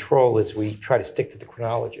under control is we try to stick to the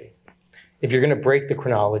chronology. If you're going to break the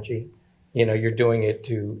chronology, you know, you're doing it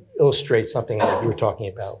to illustrate something like you were talking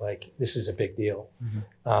about, like this is a big deal.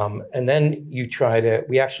 Mm-hmm. And then you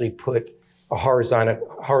we actually put a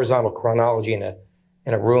horizontal chronology in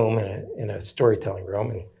a room, in a storytelling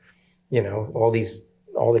room. And, you know, all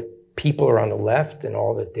the people are on the left and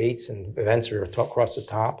all the dates and events are across the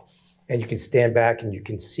top. And you can stand back and you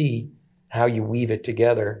can see how you weave it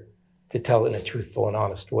together to tell it in a truthful and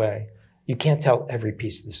honest way. You can't tell every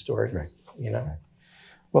piece of the story, right. You know? Right.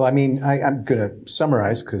 Well, I mean, I'm going to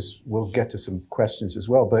summarize because we'll get to some questions as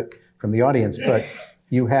well, but from the audience. But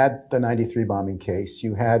you had the '93 bombing case,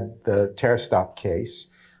 you had the terror stop case.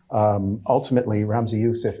 Ultimately, Ramzi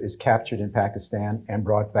Youssef is captured in Pakistan and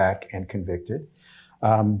brought back and convicted.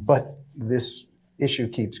 But this issue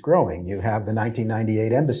keeps growing. You have the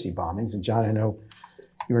 1998 embassy bombings, and John, I know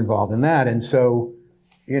you're involved in that. And so,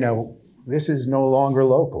 you know, this is no longer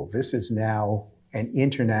local. This is now an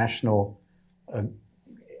international,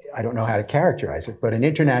 I don't know how to characterize it, but an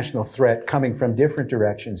international threat coming from different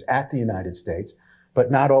directions at the United States,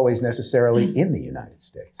 but not always necessarily in the United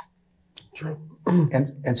States. True.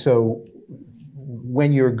 And so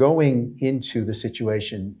when you're going into the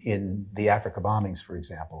situation in the Africa bombings, for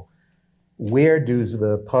example, where does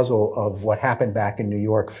the puzzle of what happened back in New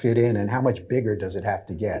York fit in, and how much bigger does it have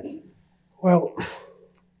to get? Well,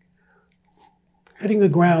 hitting the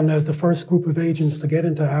ground as the first group of agents to get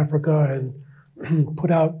into Africa and put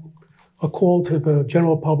out a call to the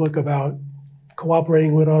general public about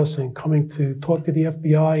cooperating with us and coming to talk to the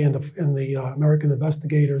FBI and the American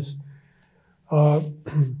investigators.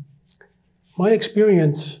 My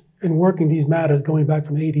experience in working these matters going back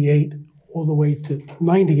from '88 all the way to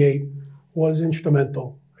 '98 was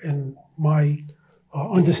instrumental in my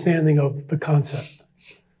understanding of the concept.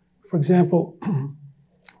 For example,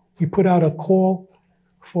 we put out a call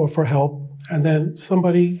for help, and then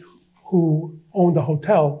somebody who owned a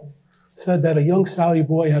hotel said that a young Saudi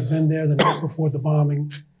boy had been there the night before the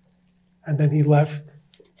bombing, and then he left.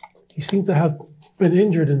 He seemed to have been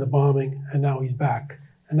injured in the bombing, and now he's back.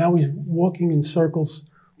 And now he's walking in circles,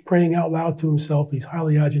 praying out loud to himself. He's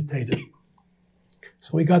highly agitated.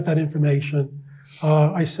 So we got that information.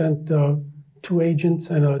 I sent 2 agents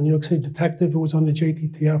and a New York City detective who was on the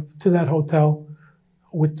JTTF to that hotel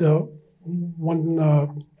with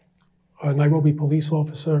one Nairobi police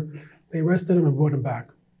officer. They arrested him and brought him back.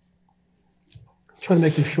 Trying to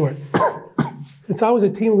make this short. Since I was a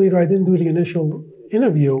team leader, I didn't do the initial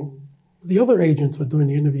interview. The other agents were doing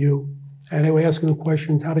the interview, and they were asking him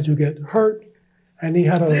questions. How did you get hurt? And he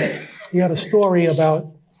had a story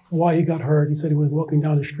about why he got hurt. He said he was walking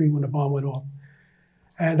down the street when the bomb went off.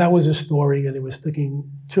 And that was his story, and he was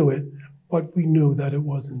sticking to it. But we knew that it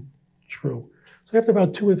wasn't true. So after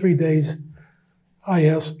about 2 or 3 days, I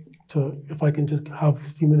asked if I can just have a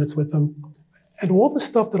few minutes with him. And all the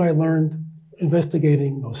stuff that I learned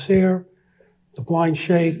investigating Nosair, the blind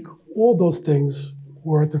sheikh, all those things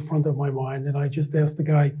were at the front of my mind. And I just asked the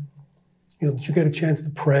guy, did you get a chance to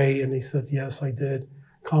pray? And he says, yes, I did.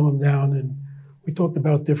 Calm him down. And we talked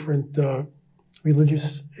about different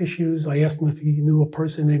religious issues. I asked him if he knew a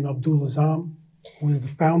person named Abdul Azam, who was the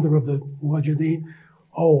founder of the Mujahideen.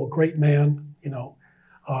 Oh, a great man,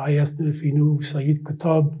 I asked him if he knew Sayyid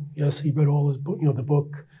Qutb. Yes, he read all his book, the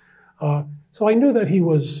book. So I knew that he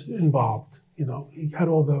was involved. He had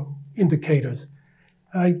all the indicators.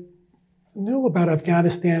 I knew about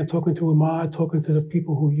Afghanistan, talking to Ahmad, talking to the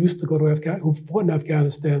people who used to go to who fought in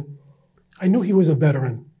Afghanistan. I knew he was a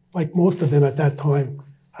veteran. Like most of them at that time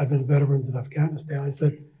had been veterans of Afghanistan. I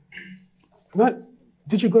said,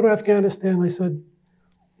 did you go to Afghanistan? I said,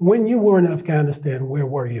 when you were in Afghanistan, where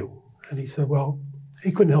were you? And he said, well,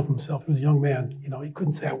 he couldn't help himself. He was a young man. He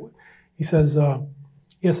couldn't say. He says,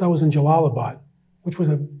 yes, I was in Jalalabad, which was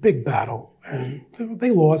a big battle. And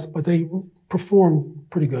they lost, but they performed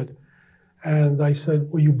pretty good. And I said,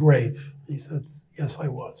 were you brave? He said, yes, I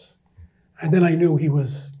was. And then I knew he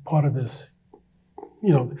was part of this,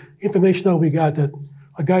 information that we got that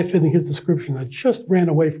a guy fitting his description that just ran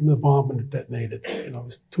away from the bomb when it detonated. It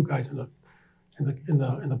was 2 guys in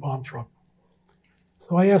the bomb truck.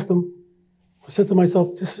 So I asked him, I said to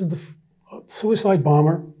myself, this is the suicide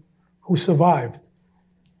bomber who survived.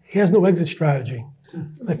 He has no exit strategy.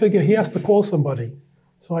 I figured he has to call somebody.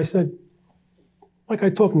 So I said, like I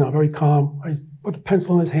talk now, very calm. I put a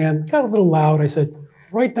pencil in his hand, got a little loud. I said,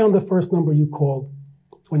 write down the first number you called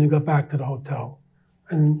when you got back to the hotel.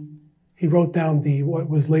 And he wrote down what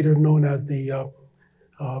was later known as the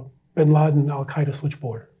Bin Laden Al-Qaeda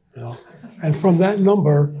switchboard. And from that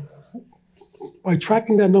number, by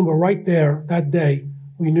tracking that number right there that day,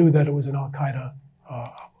 we knew that it was an Al-Qaeda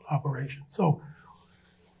operation. So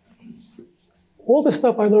all the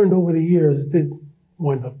stuff I learned over the years did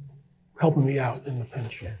wind up helping me out in the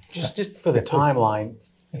pinch. Just for the timeline,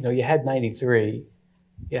 you had 93,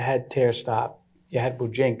 you had Tear Stop, you had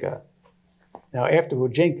Bojinka. Now, after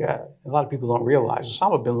Bojinka, a lot of people don't realize,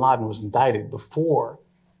 Osama bin Laden was indicted before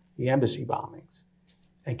the embassy bombings.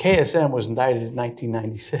 And KSM was indicted in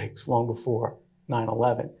 1996, long before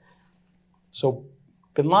 9/11. So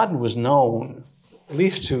bin Laden was known, at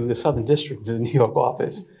least to the Southern District of the New York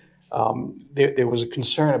office. There was a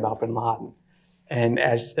concern about bin Laden. And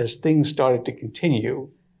as things started to continue,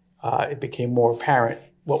 it became more apparent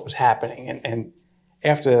what was happening. And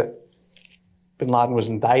after bin Laden was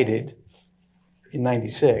indicted in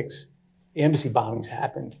 96, the embassy bombings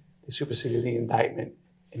happened. They superseded the indictment,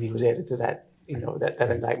 and he was added to that,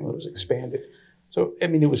 that indictment was expanded. So,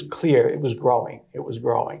 it was clear it was growing. It was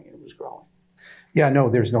growing. It was growing. Yeah, no,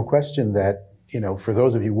 there's no question that, for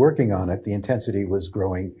those of you working on it, the intensity was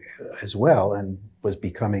growing as well and was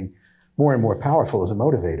becoming more and more powerful as a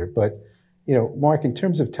motivator. But, Mark, in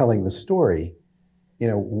terms of telling the story,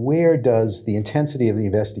 where does the intensity of the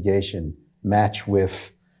investigation match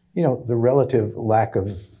with, the relative lack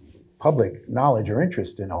of public knowledge or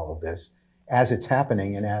interest in all of this as it's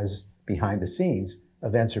happening and as behind the scenes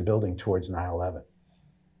events are building towards 9/11?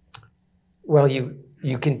 Well,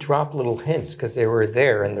 you can drop little hints because they were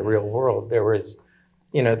there in the real world. There was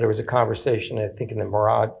a conversation, I think, in the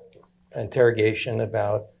Murad interrogation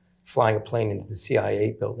about flying a plane into the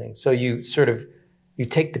CIA building. So you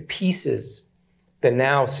take the pieces that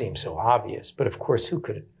now seem so obvious, but of course, who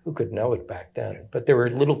could know it back then? But there were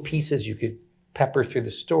little pieces you could pepper through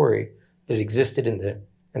the story that existed in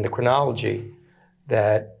the chronology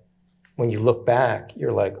that when you look back,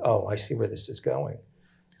 you're like, oh, I see where this is going.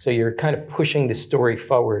 So you're kind of pushing the story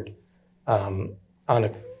forward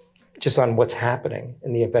just on what's happening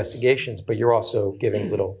in the investigations, but you're also giving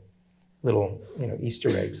little little,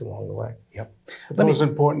 Easter eggs along the way. Yep. The most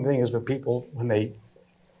important thing is for people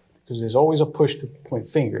because there's always a push to point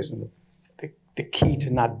fingers, and the key to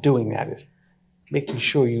not doing that is making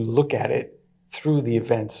sure you look at it through the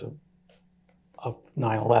events of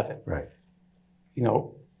 9/11. Right.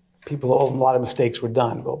 A lot of mistakes were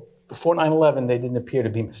done. Well, before 9/11, they didn't appear to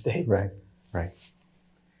be mistakes. Right. Right.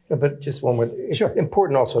 But just one more, it's Sure.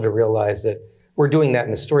 important also to realize that we're doing that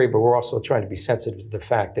in the story, but we're also trying to be sensitive to the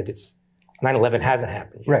fact that 9/11 hasn't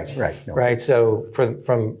happened yet. Right. Right. No. Right. So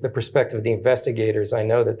from the perspective of the investigators, I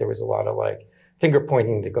know that there was a lot of finger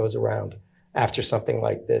pointing that goes around after something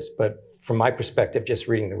like this. But from my perspective, just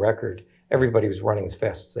reading the record, everybody was running as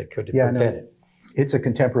fast as they could to prevent it. It's a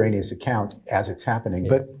contemporaneous account as it's happening.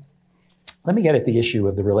 Yes. But let me get at the issue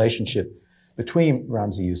of the relationship between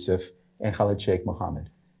Ramzi Youssef and Khalid Sheikh Mohammed,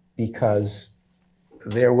 because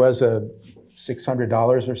there was a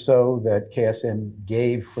 $600 or so that KSM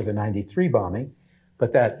gave for the 93 bombing,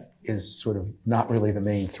 but that is sort of not really the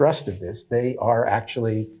main thrust of this. They are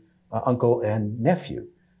actually uncle and nephew.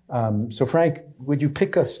 So Frank, would you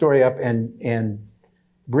pick a story up and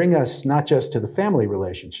bring us not just to the family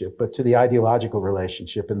relationship, but to the ideological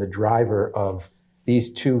relationship and the driver of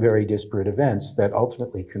these two very disparate events that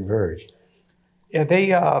ultimately converged? Yeah,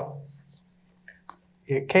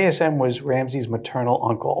 KSM was Ramzi's maternal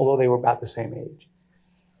uncle, although they were about the same age.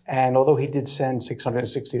 And although he did send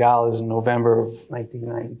 $660 in November of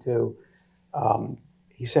 1992,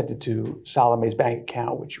 he sent it to Salome's bank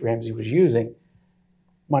account, which Ramzi was using.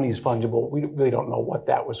 Money's fungible. We really don't know what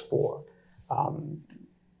that was for.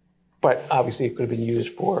 But obviously it could have been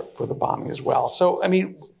used for the bombing as well. So, I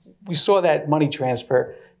mean, we saw that money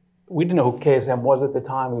transfer. We didn't know who KSM was at the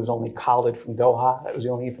time. It was only Khalid from Doha. That was the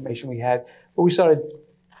only information we had. But we started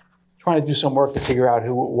trying to do some work to figure out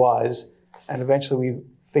who it was. And eventually we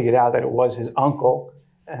figured out that it was his uncle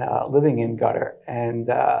living in Qatar. And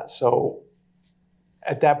so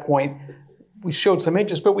at that point, we showed some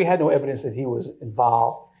interest, but we had no evidence that he was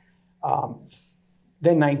involved.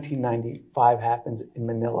 Then 1995 happens in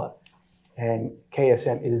Manila, and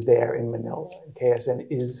KSM is there in Manila. And KSM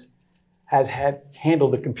has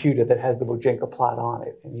handled the computer that has the Bojinka plot on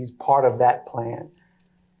it, and he's part of that plan.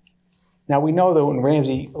 Now we know that when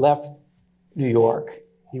Ramzi left New York,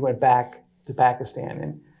 he went back to Pakistan,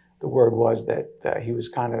 and the word was that he was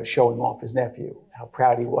kind of showing off his nephew, how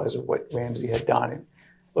proud he was of what Ramzi had done. And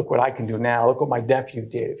look what I can do now. Look what my nephew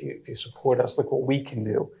did. If you support us, look what we can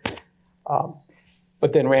do.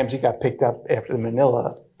 But then Ramzi got picked up after the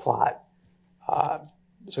Manila plot.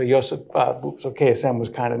 So KSM was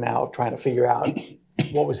kind of now trying to figure out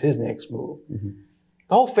what was his next move. Mm-hmm.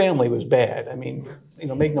 The whole family was bad. I mean,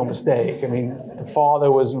 make no mistake. I mean, the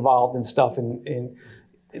father was involved in stuff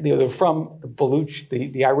they're from the Baluch,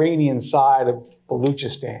 the Iranian side of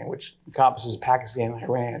Baluchistan, which encompasses Pakistan and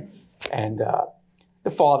Iran. And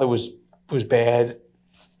the father was bad.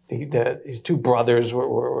 His two brothers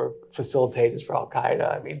were facilitators for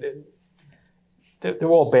Al-Qaeda. I mean, they're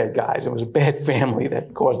all bad guys. It was a bad family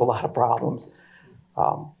that caused a lot of problems.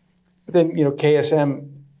 But then, KSM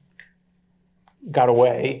got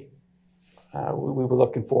away. We were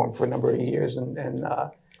looking for him for a number of years, and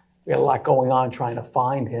we had a lot going on trying to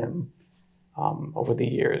find him over the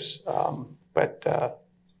years. But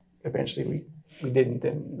eventually we didn't,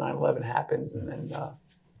 and 9/11 happens, and then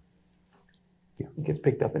he gets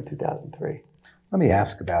picked up in 2003. Let me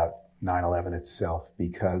ask about 9/11 itself,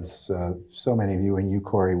 because so many of you, and you,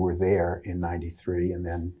 Cory, were there in 93, and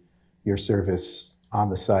then your service on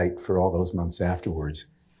the site for all those months afterwards.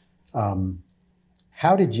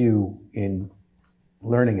 How did you, in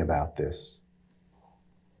learning about this,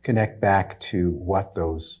 connect back to what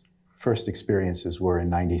those first experiences were in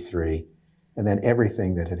 93, and then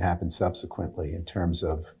everything that had happened subsequently in terms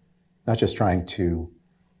of not just trying to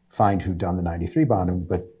find who'd done the 93 bombing,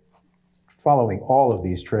 but following all of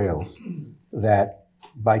these trails that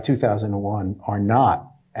by 2001 are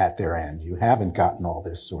not at their end? You haven't gotten all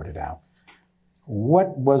this sorted out.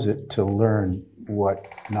 What was it to learn what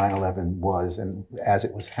 9/11 was and as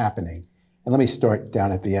it was happening? And let me start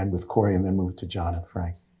down at the end with Cory and then move to John and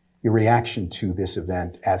Frank. Your reaction to this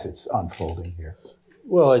event as it's unfolding here.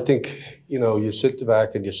 Well, I think, you sit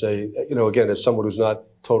back and you say, again, as someone who's not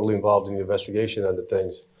totally involved in the investigation end of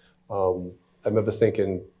things, I remember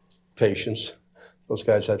thinking patience. Those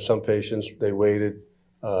guys had some patience. They waited,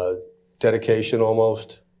 dedication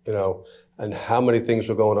almost, and how many things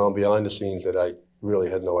were going on behind the scenes that I really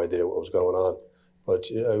had no idea what was going on. But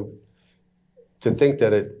to think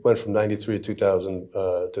that it went from 93 to 2000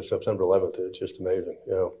 to September 11th, it's just amazing,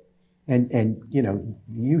 And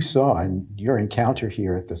you saw in your encounter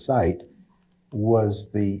here at the site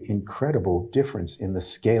was the incredible difference in the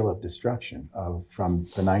scale of destruction from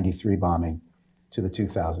the 93 bombing to the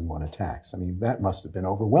 2001 attacks. I mean, that must have been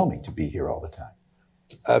overwhelming to be here all the time.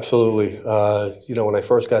 Absolutely. You know, when I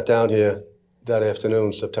first got down here that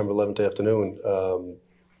afternoon, September 11th afternoon,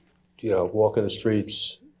 you know, walking the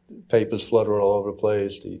streets, papers fluttering all over the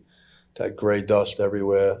place, that gray dust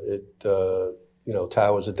everywhere. You know,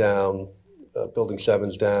 towers are down, building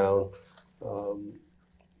 7's down,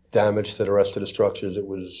 damage to the rest of the structures. It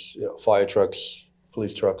was, you know, fire trucks,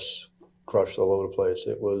 police trucks crushed all over the place.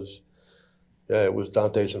 It was, yeah, it was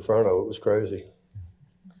Dante's Inferno. It was crazy.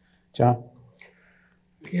 John?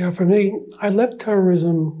 Yeah, for me, I left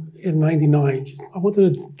terrorism in '99. I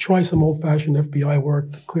wanted to try some old-fashioned FBI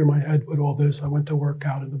work to clear my head with all this. I went to work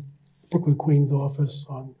out in the Brooklyn Queens office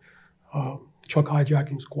on truck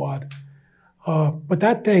hijacking squad. But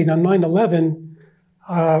that day, on 9/11,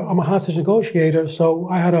 I'm a hostage negotiator, so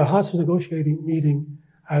I had a hostage negotiating meeting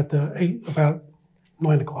at about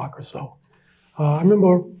 9 o'clock or so. I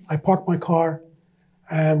remember I parked my car,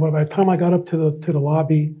 and by the time I got up to the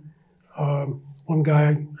lobby, one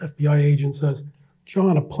guy, FBI agent, says,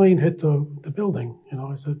 "John, a plane hit the building." You know,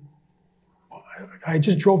 I said, I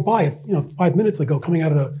just drove by it, you know, 5 minutes ago, coming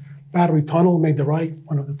out of the Battery Tunnel, made the right,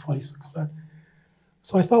 went up the 26th bed.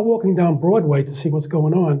 So I start walking down Broadway to see what's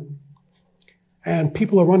going on, and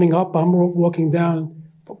people are running up. I'm walking down.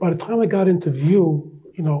 But by the time I got into view,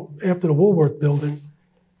 you know, after the Woolworth building,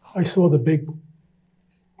 I saw the big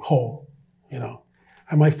hole, you know.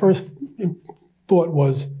 And my first thought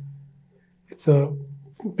was, it's a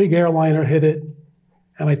big airliner hit it,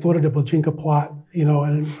 and I thought of the Bojinka plot, you know,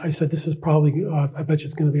 and I said, this is probably, I bet you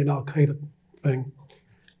it's going to be an Al-Qaeda thing.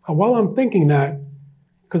 While I'm thinking that,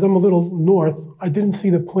 because I'm a little north, I didn't see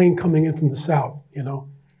the plane coming in from the south, you know.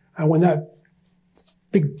 And when that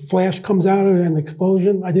big flash comes out of it and the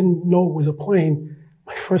explosion, I didn't know it was a plane.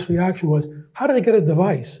 My first reaction was, how did I get a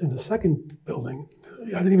device in the second building?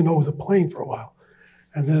 I didn't even know it was a plane for a while.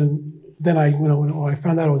 And then I, you know, when I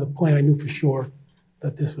found out it was a plane, I knew for sure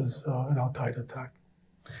that this was an Al-Qaeda attack.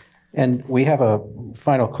 And we have a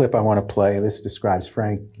final clip I want to play. This describes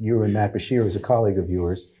Frank. You and Matt Bashir is a colleague of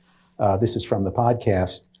yours. This is from the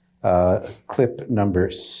podcast, clip number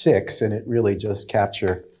 6, and it really just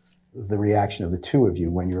captures the reaction of the two of you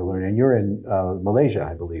when you're learning. And you're in Malaysia,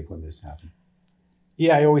 I believe, when this happened.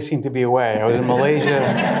 Yeah, I always seem to be away. I was in Malaysia.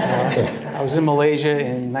 I was in Malaysia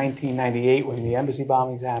in 1998 when the embassy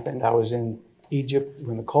bombings happened. I was in Egypt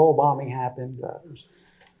when the Cole bombing happened. I was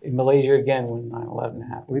in Malaysia again when 9/11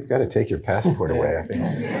 happened. We've got to take your passport away, I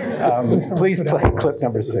think. Please play clip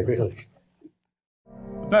number 6.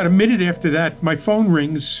 About a minute after that, my phone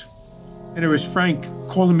rings, and it was Frank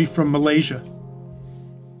calling me from Malaysia.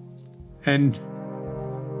 And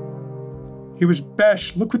he was,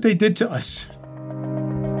 "Bash, look what they did to us."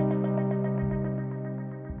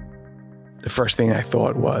 The first thing I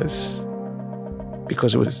thought was,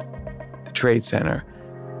 because it was the Trade Center,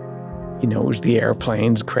 you know, it was the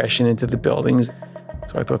airplanes crashing into the buildings.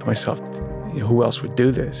 So I thought to myself, you know, who else would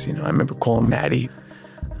do this? You know, I remember calling Maddie.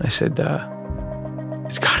 And I said,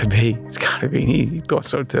 it's gotta be. And he thought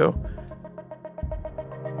so too.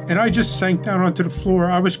 And I just sank down onto the floor.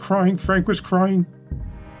 I was crying. Frank was crying.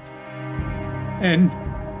 And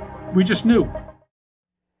we just knew.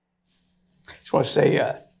 Just want to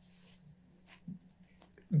say,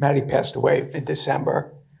 Maddie passed away in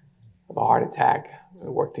December of a heart attack. We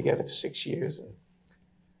worked together for 6 years.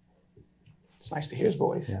 It's nice to hear his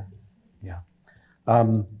voice. Yeah.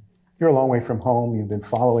 You're a long way from home. You've been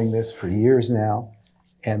following this for years now.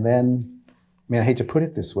 And then, I mean, I hate to put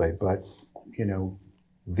it this way, but, you know,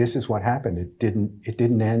 this is what happened. It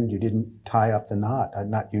didn't end. You didn't tie up the knot.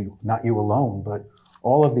 Not you alone, but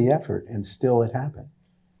all of the effort, and still it happened.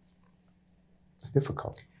 It's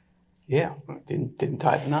difficult. Yeah, didn't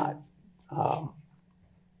tie the knot.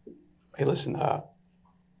 Hey, listen,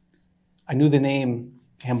 I knew the name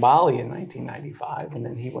Hambali in 1995, and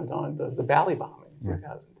then he went on and does the Bali bombing in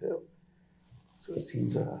 2002. So it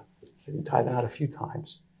seems they didn't tie the knot a few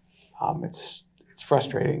times. It's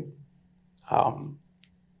frustrating.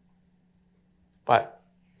 But,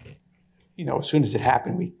 you know, as soon as it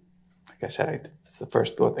happened, like I said, it's the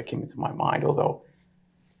first thought that came into my mind, although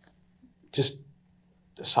just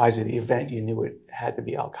the size of the event, you knew it had to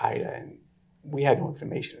be Al-Qaeda, and we had no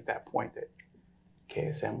information at that point that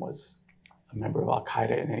KSM was a member of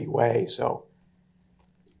Al-Qaeda in any way, so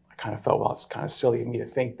I kind of felt, well, it's kind of silly of me to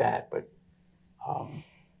think that, but,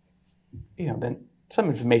 you know, then some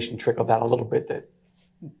information trickled out a little bit that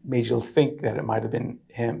made you think that it might have been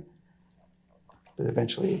him, but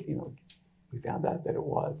eventually, you know, we found out that it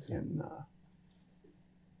was, and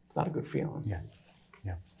It's not a good feeling. Yeah,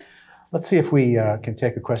 yeah. Let's see if we can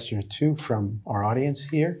take a question or two from our audience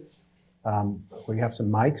here. We have some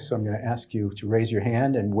mics, so I'm going to ask you to raise your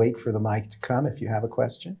hand and wait for the mic to come if you have a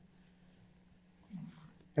question.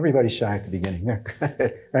 Everybody's shy at the beginning. There,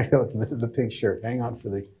 right, the pink shirt. Hang on for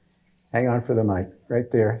the mic,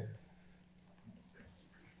 right there.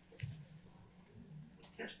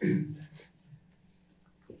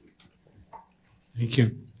 Thank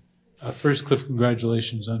you. First, Cliff,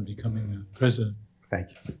 congratulations on becoming a president. Thank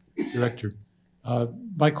you. Director.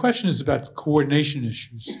 My question is about coordination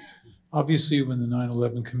issues. Obviously, when the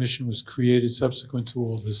 9/11 Commission was created, subsequent to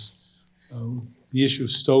all this, the issue of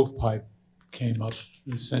stovepipe came up.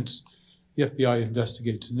 In a sense, the FBI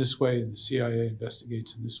investigates in this way, and the CIA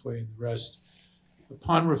investigates in this way, and the rest.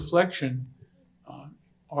 Upon reflection,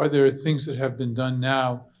 are there things that have been done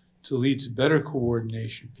now to lead to better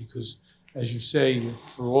coordination? Because, as you say,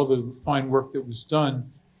 for all the fine work that was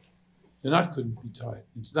done, the knot couldn't be tied.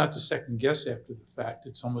 It's not to second guess after the fact.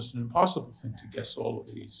 It's almost an impossible thing to guess all of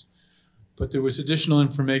these. But there was additional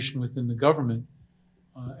information within the government,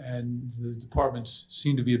 and the departments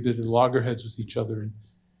seem to be a bit at loggerheads with each other in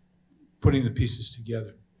putting the pieces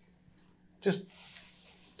together. Just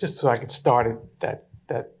so I could start it,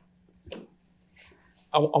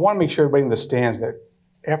 I want to make sure everybody understands that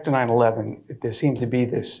after 9/11, there seemed to be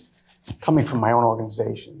this, coming from my own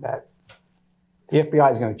organization, that the FBI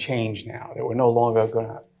is going to change now, that we're no longer going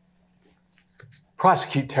to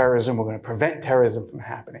prosecute terrorism, we're going to prevent terrorism from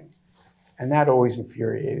happening. And that always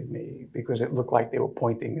infuriated me because it looked like they were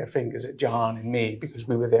pointing their fingers at John and me because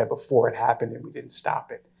we were there before it happened and we didn't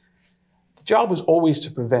stop it. The job was always to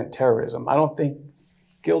prevent terrorism. I don't think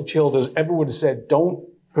Gil Childers ever would have said, don't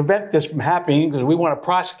prevent this from happening because we want to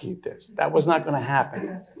prosecute this. That was not going to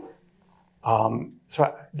happen.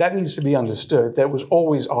 So that needs to be understood. That was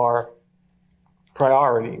always our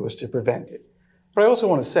priority, was to prevent it. But I also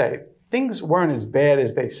want to say, things weren't as bad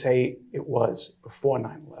as they say it was before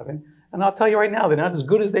 9/11. And I'll tell you right now, they're not as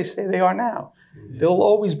good as they say they are now. There'll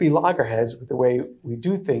always be loggerheads with the way we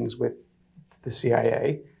do things with the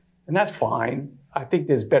CIA, and that's fine. I think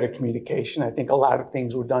there's better communication. I think a lot of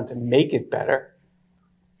things were done to make it better.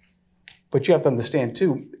 But you have to understand,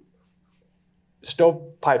 too,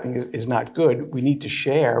 stovepiping is not good. We need to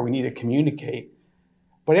share. We need to communicate.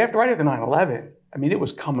 But right after 9/11, I mean, it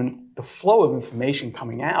was coming, the flow of information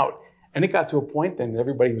coming out, and it got to a point then that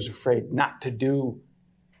everybody was afraid not to do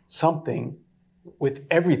something with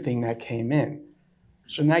everything that came in.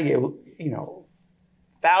 So now you know,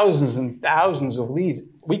 thousands and thousands of leads.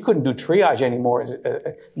 We couldn't do triage anymore.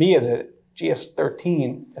 Me as a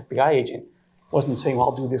GS-13 FBI agent wasn't saying, well,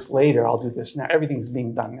 I'll do this later, I'll do this now. Everything's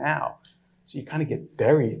being done now. So you kind of get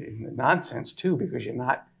buried in the nonsense too, because you're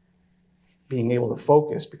not being able to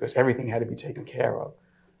focus because everything had to be taken care of.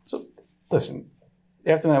 So listen,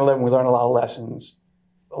 after 9/11, we learned a lot of lessons.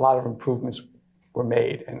 A lot of improvements were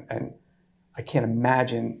made, and I can't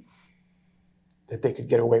imagine that they could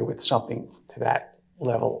get away with something to that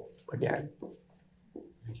level again.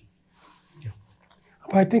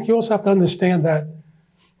 But I think you also have to understand that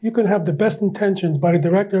you can have the best intentions by the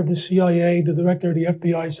director of the CIA, the director of the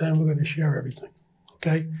FBI saying we're going to share everything,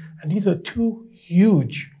 okay? And these are two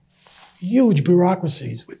huge, huge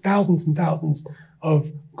bureaucracies with thousands and thousands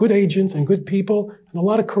of good agents and good people and a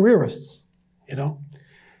lot of careerists, you know?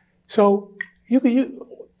 So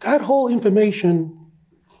that whole information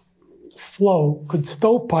flow could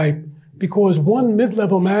stovepipe because one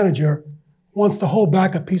mid-level manager wants to hold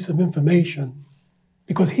back a piece of information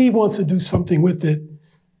because he wants to do something with it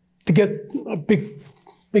to get a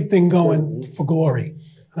big thing going for glory.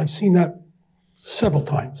 And I've seen that several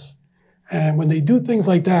times. And when they do things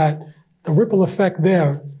like that, the ripple effect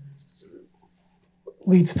there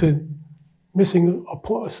leads to missing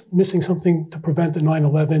something to prevent the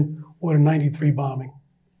 9/11 or the 93 bombing.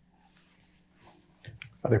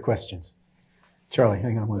 Other questions? Charlie,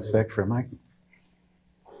 hang on one sec for a mic.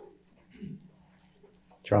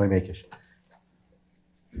 Charlie Makish.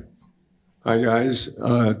 Hi, guys.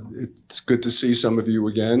 It's good to see some of you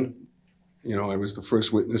again. You know, I was the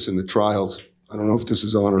first witness in the trials. I don't know if this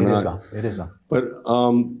is on or not. It is on. But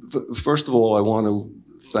first of all, I want to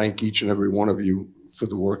thank each and every one of you for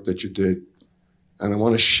the work that you did. And I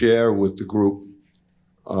want to share with the group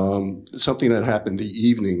something that happened the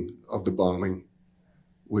evening of the bombing,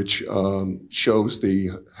 which shows the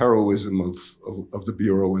heroism of the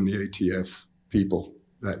Bureau and the ATF people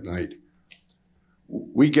that night.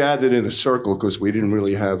 We gathered in a circle because we didn't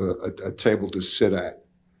really have a table to sit at.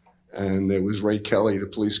 And there was Ray Kelly, the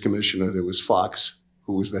police commissioner. There was Fox,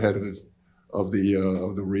 who was the head of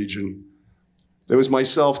the region. There was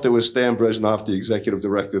myself, there was Stan Brezhnev, the executive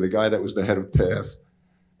director, the guy that was the head of PATH,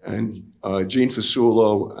 and Gene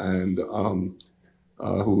Fasulo, and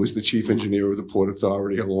who was the chief engineer of the Port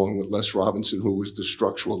Authority, along with Les Robinson, who was the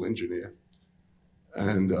structural engineer.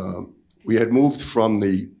 And we had moved from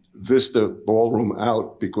the Vista Ballroom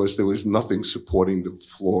out because there was nothing supporting the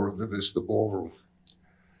floor of the Vista Ballroom.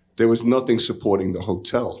 There was nothing supporting the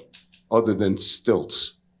hotel other than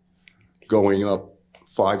stilts going up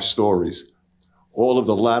 5 stories. All of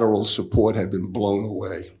the lateral support had been blown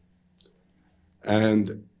away.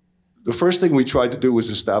 And the first thing we tried to do was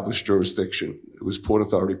establish jurisdiction. It was Port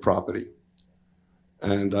Authority property.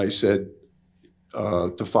 And I said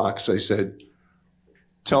to Fox, I said,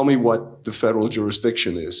 tell me what the federal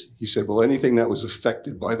jurisdiction is. He said, well, anything that was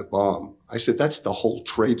affected by the bomb. I said, that's the whole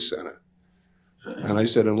trade center. And I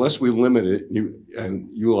said, unless we limit it and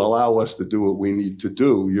you'll allow us to do what we need to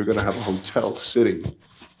do, you're going to have a hotel sitting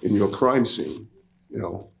in your crime scene, you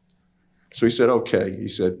know. So he said, okay. He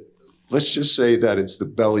said, let's just say that it's the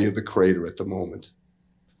belly of the crater at the moment.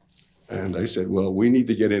 And I said, well, we need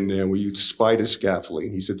to get in there. We use spider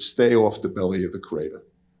scaffolding. He said, stay off the belly of the crater.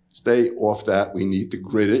 Stay off that. We need to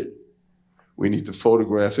grid it. We need to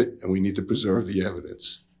photograph it, and we need to preserve the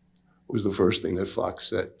evidence, was the first thing that Fox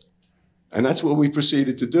said. And that's what we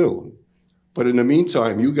proceeded to do. But in the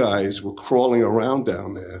meantime, you guys were crawling around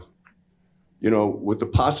down there, you know, with the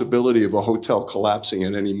possibility of a hotel collapsing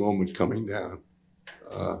at any moment coming down.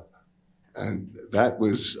 And that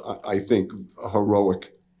was, I think,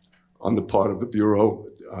 heroic on the part of the Bureau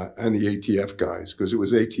and the ATF guys, because it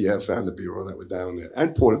was ATF and the Bureau that were down there,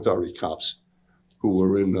 and Port Authority cops who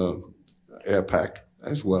were in AirPac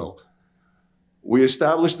as well. We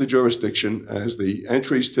established the jurisdiction as the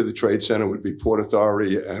entries to the Trade Center would be Port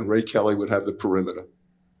Authority, and Ray Kelly would have the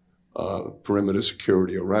perimeter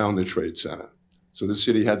security around the Trade Center. So the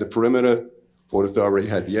city had the perimeter, Port Authority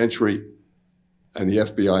had the entry, and the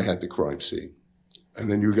FBI had the crime scene. And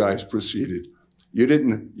then you guys proceeded. You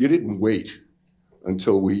didn't wait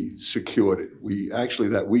until we secured it. We actually,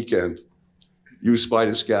 that weekend, used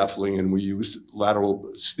spider scaffolding, and we used lateral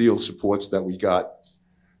steel supports that we got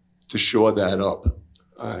to shore that up.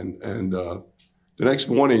 And the next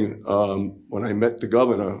morning, when I met the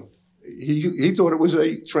governor, he thought it was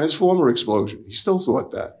a transformer explosion. He still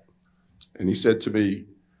thought that. And he said to me,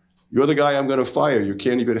 you're the guy I'm going to fire. You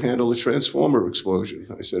can't even handle a transformer explosion.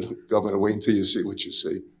 I said, Governor, wait until you see what you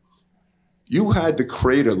see. You had the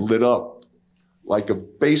crater lit up like a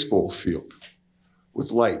baseball field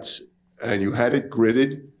with lights, and you had it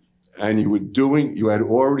gridded, and you had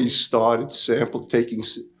already started taking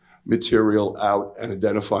material out and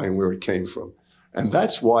identifying where it came from. And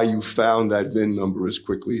that's why you found that VIN number as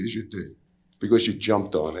quickly as you did, because you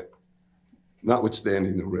jumped on it,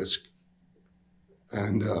 notwithstanding the risk.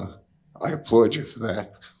 And I applaud you for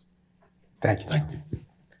that. Thank you. Thank you.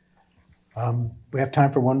 We have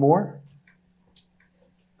time for one more.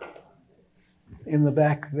 In the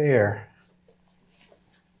back there.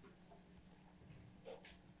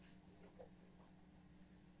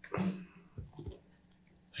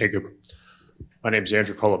 Hey, good. My name's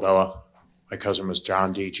Andrew Colabella. My cousin was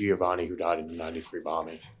John D. Giovanni, who died in the '93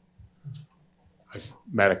 bombing. I've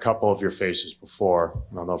met a couple of your faces before.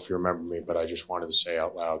 I don't know if you remember me, but I just wanted to say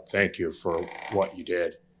out loud, thank you for what you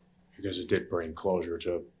did, because it did bring closure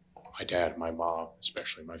to my dad and my mom,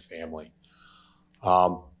 especially my family.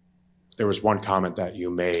 There was one comment that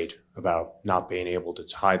you made about not being able to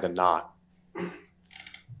tie the knot.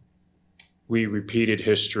 We repeated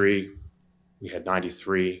history. We had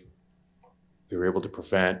 '93. We were able to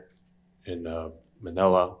prevent in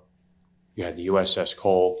Manila. You had the USS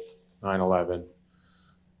Cole, 9/11.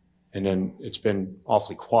 And then it's been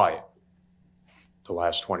awfully quiet the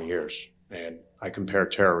last 20 years. And I compare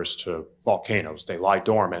terrorists to volcanoes. They lie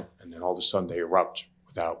dormant, and then all of a sudden they erupt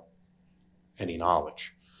without any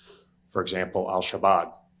knowledge. For example,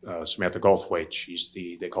 Al-Shabaab, Samantha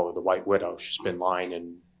Goldthwait, they call her the White Widow. She's been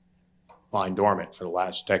lying dormant for the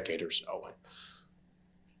last decade or so. And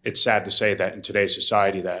it's sad to say that in today's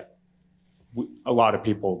society that a lot of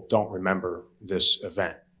people don't remember this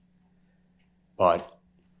event. But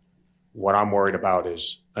what I'm worried about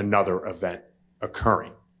is another event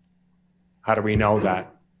occurring. How do we know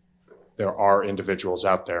that there are individuals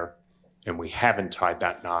out there and we haven't tied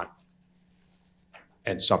that knot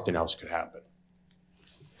and something else could happen?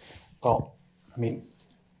 Well, I mean,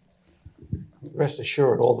 rest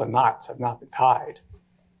assured, all the knots have not been tied.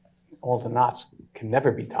 All the knots can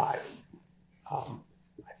never be tied. I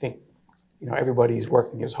think, everybody's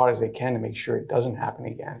working as hard as they can to make sure it doesn't happen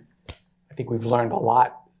again. I think we've learned a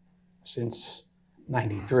lot since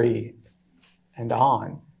 '93 and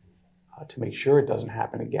on. to make sure it doesn't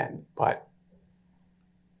happen again. But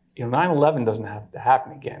 9/11 doesn't have to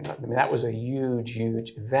happen again. I mean, that was a huge,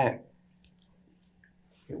 huge event.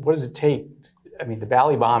 What does it take? I mean, the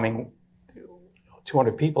Valley bombing,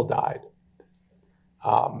 200 people died.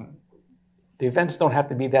 The events don't have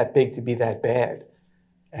to be that big to be that bad.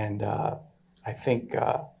 And I think,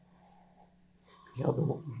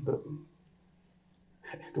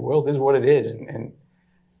 the world is what it is. And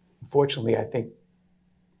unfortunately, I think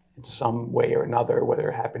in some way or another, whether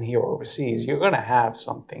it happened here or overseas, you're going to have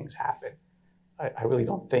some things happen. I really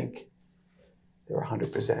don't think they're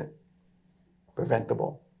 100%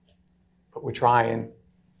 preventable. But we're trying.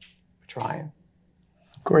 We're trying.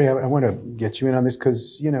 Cory, I want to get you in on this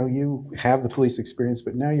because, you have the police experience,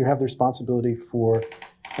 but now you have the responsibility for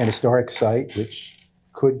an historic site, which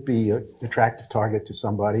could be an attractive target to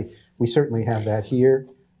somebody. We certainly have that here.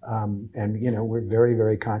 And, we're very,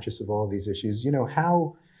 very conscious of all of these issues.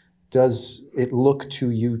 How does it look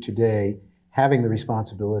to you today having the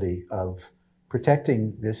responsibility of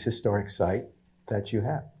protecting this historic site that you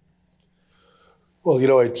have? Well,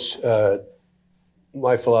 it's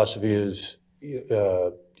my philosophy is,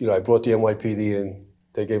 I brought the NYPD in.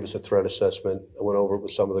 They gave us a threat assessment. I went over it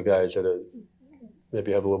with some of the guys that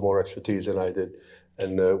maybe have a little more expertise than I did.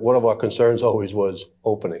 And one of our concerns always was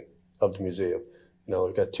opening of the museum.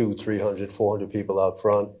 We've got 200, 300, 400 people out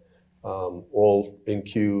front, all in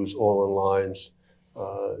queues, all in lines.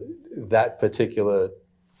 That particular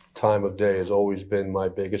time of day has always been my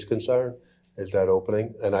biggest concern, is that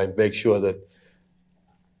opening. And I make sure that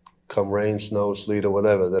come rain, snow, sleet, or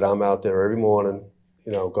whatever, that I'm out there every morning,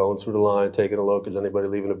 going through the line, taking a look. Is anybody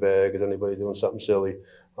leaving a bag? Is anybody doing something silly?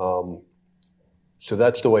 So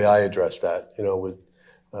that's the way I address that. With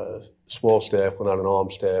small staff, we're not an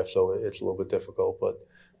armed staff, so it's a little bit difficult. But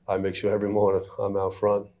I make sure every morning I'm out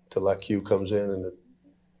front till that queue comes in and the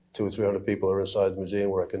 200 or 300 people are inside the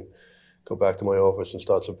museum, where I can go back to my office and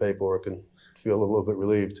start some paperwork and feel a little bit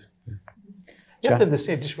relieved. You have to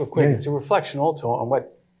understand, just real quick, it's a reflection also on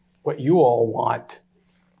what you all want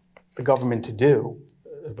the government to do,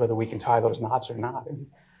 whether we can tie those knots or not. And,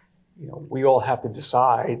 we all have to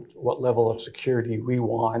decide what level of security we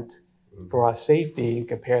want for our safety and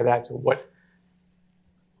compare that to what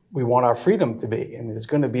we want our freedom to be. And there's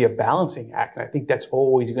going to be a balancing act. And I think that's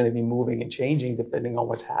always going to be moving and changing depending on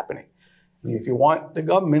what's happening. I mean, if you want the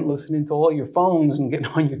government listening to all your phones and getting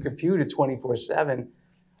on your computer 24/7,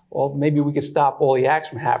 well, maybe we could stop all the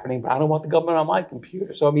action from happening, but I don't want the government on my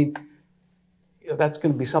computer. So, I mean, that's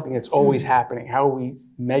going to be something that's always happening. How are we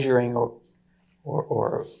measuring or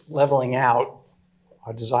leveling out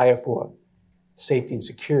our desire for safety and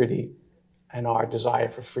security and our desire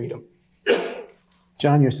for freedom?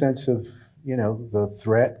 John, your sense of, the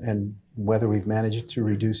threat and whether we've managed to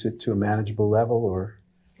reduce it to a manageable level, or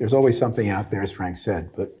there's always something out there, as Frank said,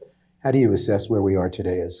 but how do you assess where we are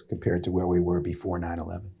today as compared to where we were before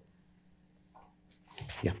 9/11?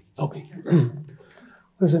 Yeah. Okay.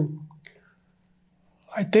 Listen,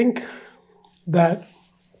 I think that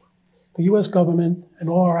the U.S. government and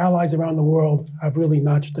all our allies around the world have really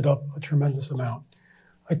notched it up a tremendous amount.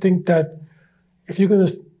 I think that if you're going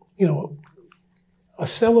to, a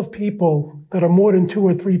cell of people that are more than 2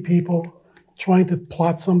 or 3 people trying to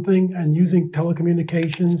plot something and using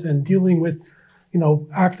telecommunications and dealing with,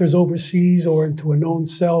 actors overseas or into a known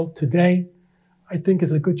cell today, I think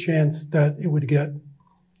is a good chance that it would get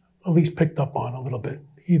at least picked up on a little bit,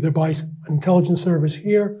 either by an intelligence service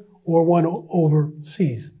here or one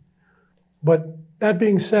overseas. But that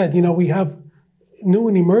being said, we have new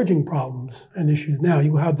and emerging problems and issues now.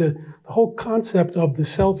 You have the whole concept of the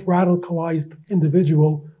self-radicalized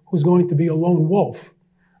individual who's going to be a lone wolf.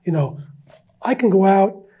 I can go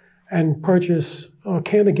out and purchase a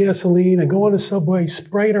can of gasoline and go on the subway,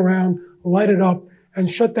 spray it around, light it up, and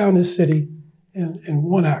shut down this city in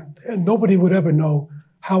one act. And nobody would ever know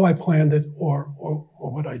how I planned it or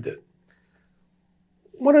what I did.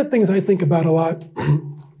 One of the things I think about a lot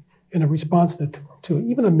in a response to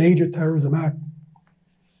even a major terrorism act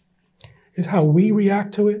is how we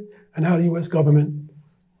react to it and how the U.S. government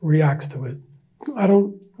reacts to it. I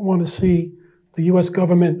don't want to see the U.S.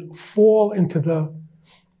 government fall into the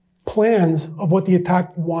plans of what the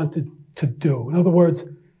attack wanted to do. In other words,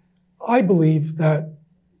 I believe that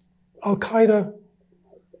Al-Qaeda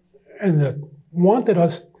wanted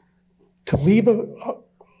us to leave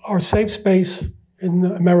our safe space in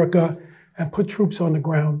America and put troops on the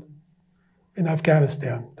ground in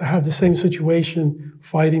Afghanistan, to have the same situation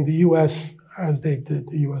fighting the U.S. as they did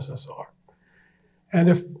the USSR. And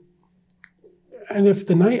if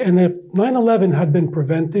 9/11 had been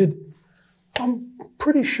prevented, I'm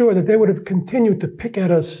pretty sure that they would have continued to pick at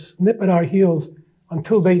us, nip at our heels,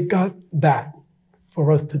 until they got that,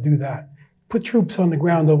 for us to do that. Put troops on the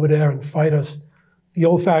ground over there and fight us the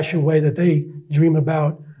old-fashioned way that they dream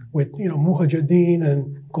about with, mujahideen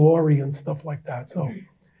and glory and stuff like that. So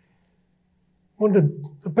one of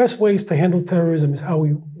the best ways to handle terrorism is how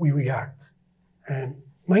we react. And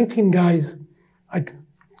 19 guys, I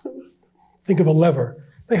think of a lever.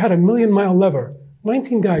 They had a 1,000,000-mile lever.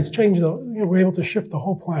 19 guys were able to shift the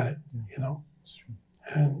whole planet,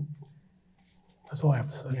 And that's all I have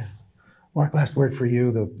to say. Yeah. Marc, last word for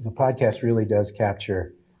you. The podcast really does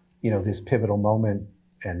capture, this pivotal moment.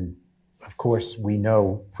 And of course, we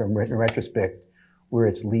know from retrospect where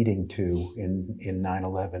it's leading to in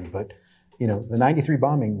 9/11. But, the 93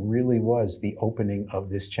 bombing really was the opening of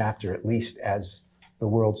this chapter, at least as the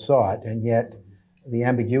world saw it. And yet the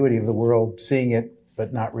ambiguity of the world seeing it,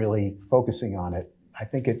 but not really focusing on it, I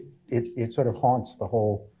think it sort of haunts the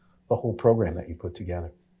whole program that you put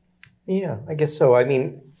together. Yeah, I guess so. I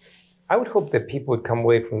mean, I would hope that people would come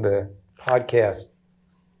away from the podcast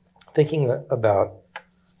thinking about,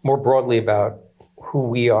 more broadly about who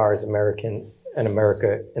we are as American and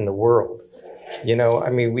America in the world. I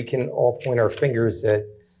mean, we can all point our fingers at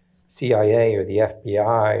CIA or the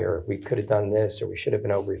FBI, or we could have done this, or we should have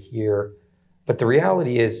been over here. But the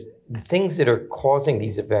reality is the things that are causing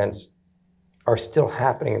these events are still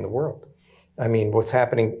happening in the world. I mean, what's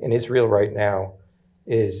happening in Israel right now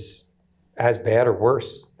is as bad or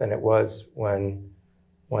worse than it was when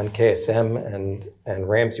KSM and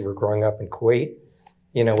Ramsey were growing up in Kuwait.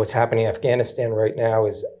 What's happening in Afghanistan right now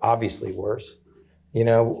is obviously worse.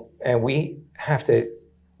 And we have to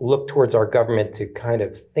look towards our government to kind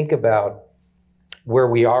of think about where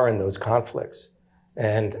we are in those conflicts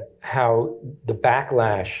and how the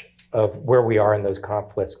backlash of where we are in those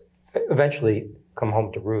conflicts eventually come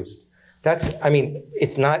home to roost.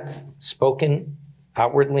 It's not spoken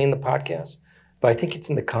outwardly in the podcast, but I think it's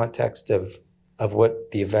in the context of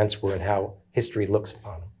what the events were and how history looks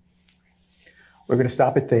upon them. We're going to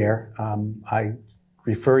stop it there. I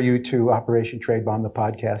refer you to Operation Tradebom, the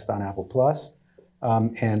podcast on Apple Plus.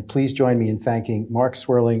 And please join me in thanking Marc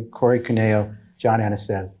Smerling, Cory Cuneo, John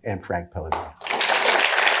Anticev, and Frank Pellegrino.